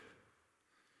that.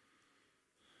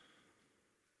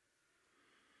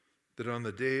 That on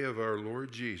the day of our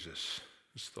Lord Jesus,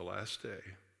 it's the last day,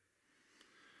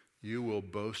 you will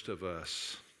boast of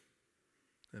us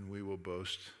and we will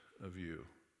boast of you.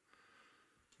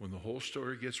 When the whole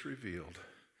story gets revealed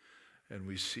and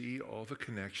we see all the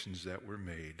connections that were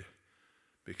made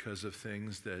because of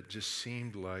things that just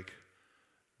seemed like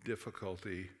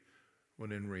difficulty,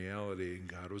 when in reality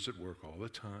God was at work all the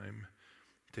time,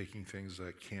 taking things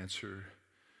like cancer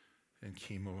and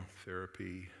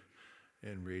chemotherapy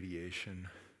and radiation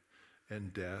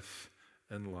and death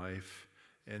and life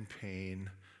and pain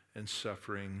and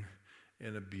suffering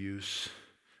and abuse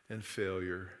and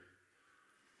failure,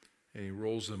 and he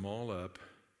rolls them all up,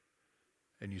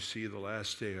 and you see the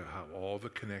last day of how all the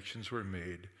connections were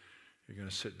made. You're going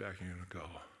to sit back and you're going to go,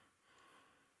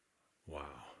 wow,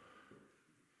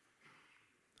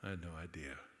 I had no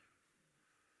idea.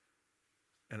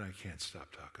 And I can't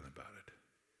stop talking about it.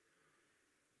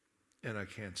 And I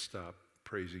can't stop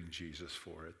praising Jesus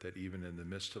for it, that even in the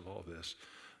midst of all this,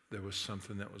 there was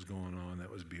something that was going on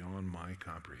that was beyond my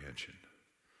comprehension.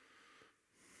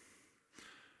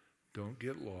 Don't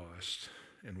get lost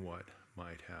in what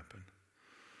might happen.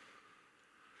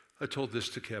 I told this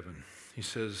to Kevin. He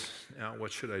says, now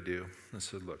what should I do? I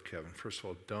said, look, Kevin, first of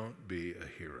all, don't be a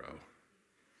hero.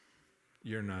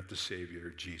 You're not the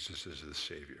Savior. Jesus is the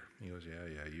Savior. He goes,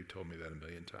 yeah, you told me that a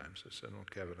million times. I said, well,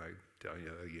 Kevin, I tell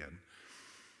you again,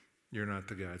 you're not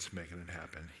the guy that's making it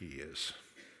happen. He is.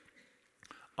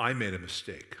 I made a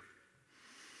mistake.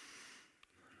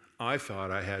 I thought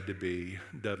I had to be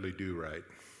Dudley Do-Right.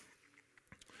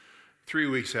 3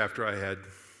 weeks after I had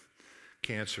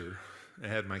cancer, I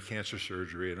had my cancer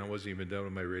surgery, and I wasn't even done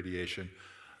with my radiation,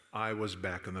 I was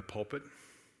back in the pulpit.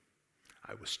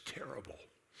 I was terrible.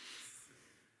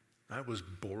 I was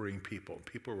boring people.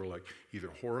 People were like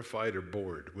either horrified or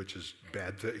bored, which is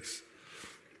bad things.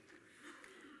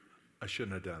 I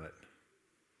shouldn't have done it.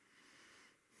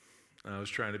 I was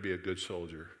trying to be a good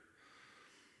soldier.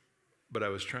 But I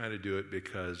was trying to do it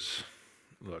because,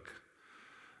 look,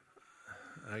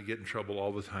 I get in trouble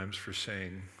all the times for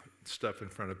saying stuff in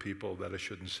front of people that I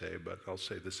shouldn't say, but I'll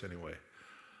say this anyway.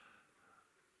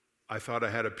 I thought I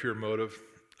had a pure motive.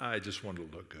 I just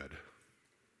wanted to look good.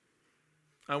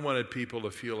 I wanted people to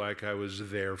feel like I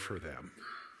was there for them.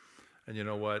 And you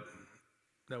know what?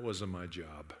 That wasn't my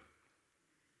job.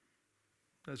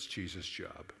 That's Jesus'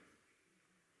 job.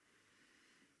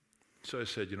 So I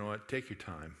said, you know what? Take your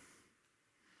time.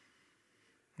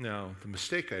 Now, the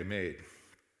mistake I made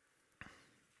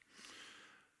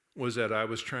was that I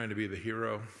was trying to be the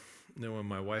hero. And then when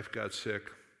my wife got sick,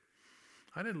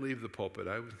 I didn't leave the pulpit.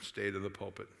 I stayed in the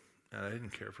pulpit. And I didn't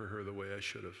care for her the way I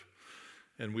should have.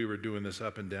 And we were doing this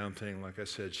up and down thing. Like I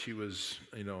said, she was,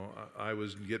 I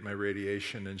was getting my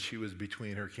radiation, and she was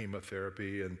between her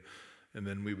chemotherapy, and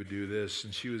then we would do this,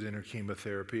 and she was in her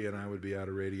chemotherapy, and I would be out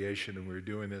of radiation, and we were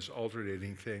doing this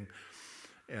alternating thing.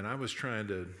 And I was trying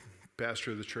to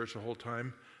pastor the church the whole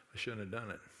time. I shouldn't have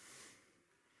done it.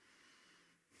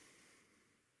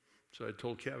 So I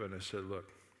told Kevin, I said, look,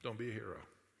 don't be a hero.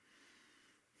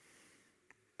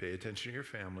 Pay attention to your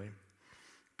family.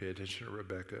 Pay attention to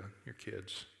Rebecca, your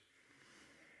kids.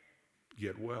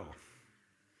 Get well.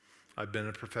 I've been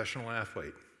a professional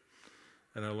athlete,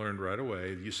 and I learned right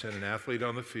away, you send an athlete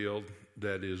on the field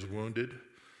that is wounded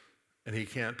and he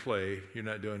can't play, you're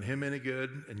not doing him any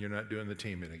good, and you're not doing the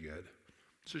team any good.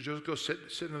 So just go sit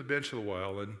on the bench a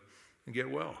while and get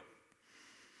well.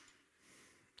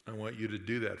 I want you to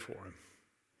do that for him.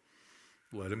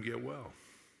 Let him get well.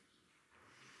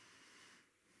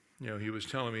 He was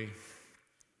telling me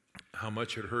how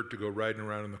much it hurt to go riding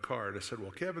around in the car. And I said,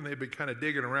 well, Kevin, they've been kind of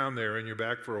digging around there in your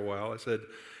back for a while. I said,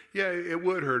 yeah, it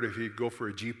would hurt if you go for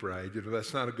a Jeep ride.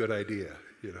 That's not a good idea.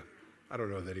 I don't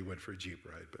know that he went for a Jeep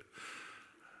ride, but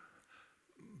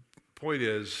point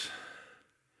is,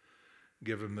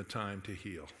 give him the time to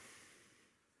heal.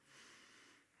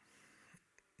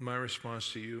 My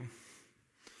response to you,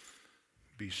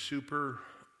 be super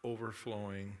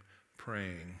overflowing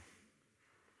praying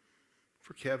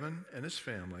for Kevin and his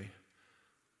family,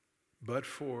 but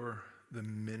for the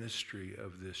ministry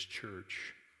of this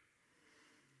church.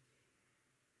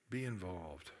 Be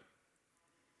involved.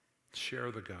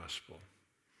 Share the gospel.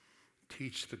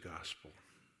 Teach the gospel.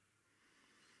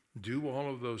 Do all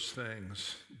of those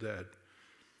things that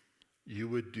you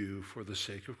would do for the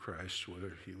sake of Christ,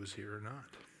 whether he was here or not.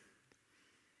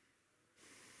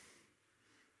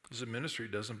 Because the ministry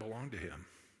doesn't belong to him.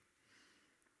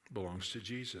 It belongs to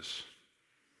Jesus.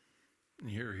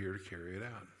 And you're here to carry it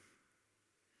out.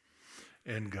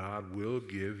 And God will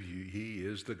give you, he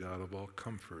is the God of all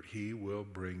comfort. He will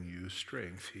bring you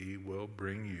strength. He will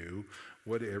bring you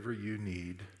whatever you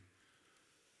need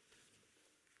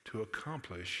to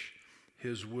accomplish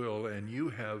his will. And you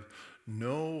have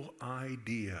no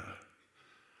idea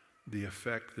the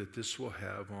effect that this will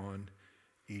have on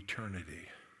eternity.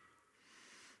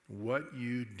 What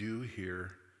you do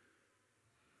here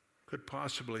could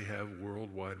possibly have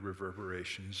worldwide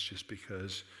reverberations just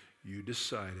because you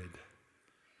decided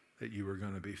that you were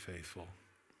going to be faithful,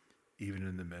 even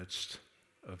in the midst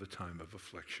of a time of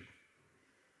affliction.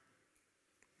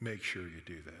 Make sure you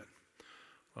do that.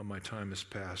 Well, my time has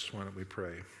passed. Why don't we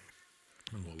pray,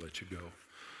 and we'll let you go.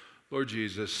 Lord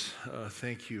Jesus,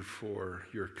 thank you for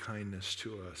your kindness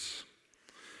to us.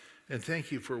 And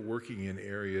thank you for working in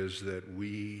areas that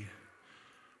we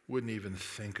wouldn't even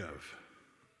think of.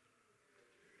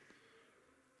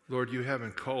 Lord, you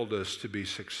haven't called us to be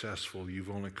successful. You've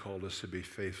only called us to be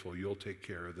faithful. You'll take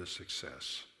care of the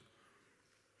success.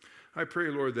 I pray,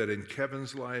 Lord, that in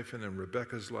Kevin's life and in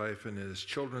Rebecca's life and in his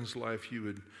children's life,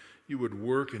 you would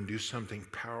work and do something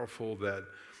powerful that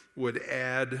would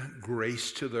add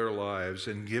grace to their lives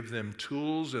and give them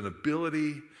tools and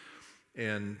ability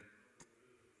and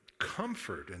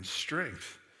comfort and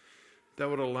strength that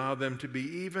would allow them to be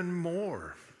even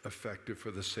more effective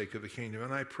for the sake of the kingdom.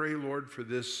 And I pray, Lord, for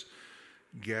this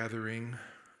gathering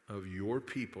of your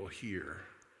people here,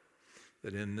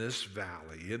 that in this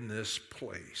valley, in this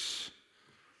place,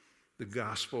 the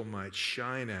gospel might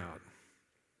shine out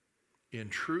in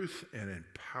truth and in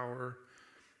power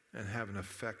and have an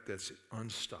effect that's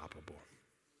unstoppable.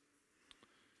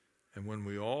 And when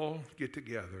we all get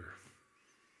together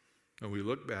and we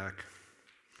look back,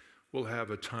 we'll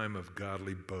have a time of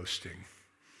godly boasting,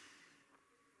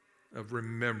 of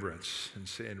remembrance, and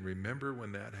saying, remember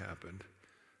when that happened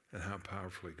and how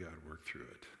powerfully God worked through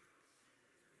it.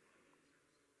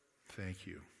 Thank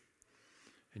you.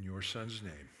 In your Son's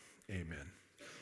name, amen.